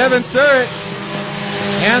 816 of Devin Surratt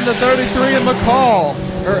and the 33 of McCall,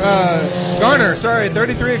 Garner,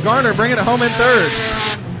 33 of Garner, bringing it home in third.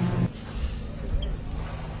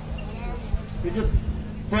 He just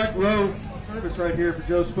front row service right here for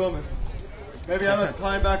Joe Spillman. Maybe I'll have to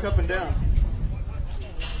climb back up and down.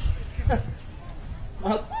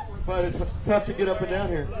 But it's tough to get up and down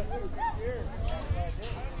here.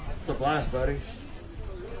 It's a blast, buddy.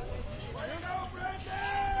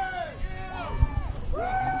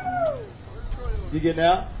 You getting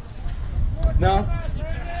out? No?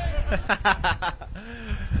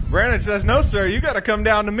 Brandon says, no, sir, you got to come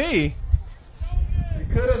down to me. You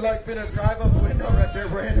could have been a drive up window right there,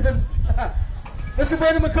 Brandon. Mr.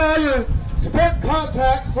 Brandon McCall, your Sprint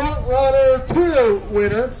Compact Front Runner 2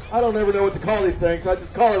 winner. I don't ever know what to call these things, so I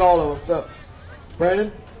just call it all of them. So,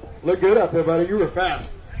 Brandon, look good up there, buddy. You were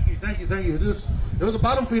fast. Thank you. It was a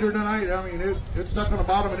bottom feeder tonight. I mean, it stuck on the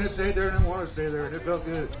bottom and it stayed there and didn't want to stay there, and it felt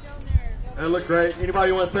good. That looked great.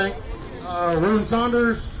 Anybody you want to thank? Rune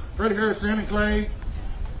Saunders, Freddie Harris, Sand and Clay,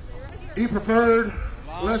 E Preferred,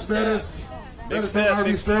 Les Bettis,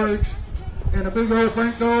 RV Storage, and a big old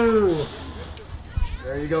Franco.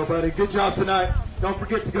 There you go, buddy. Good job tonight. Don't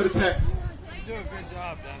forget to go to Tech. You're doing a good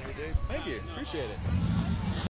job down here, dude. Thank you. Appreciate it.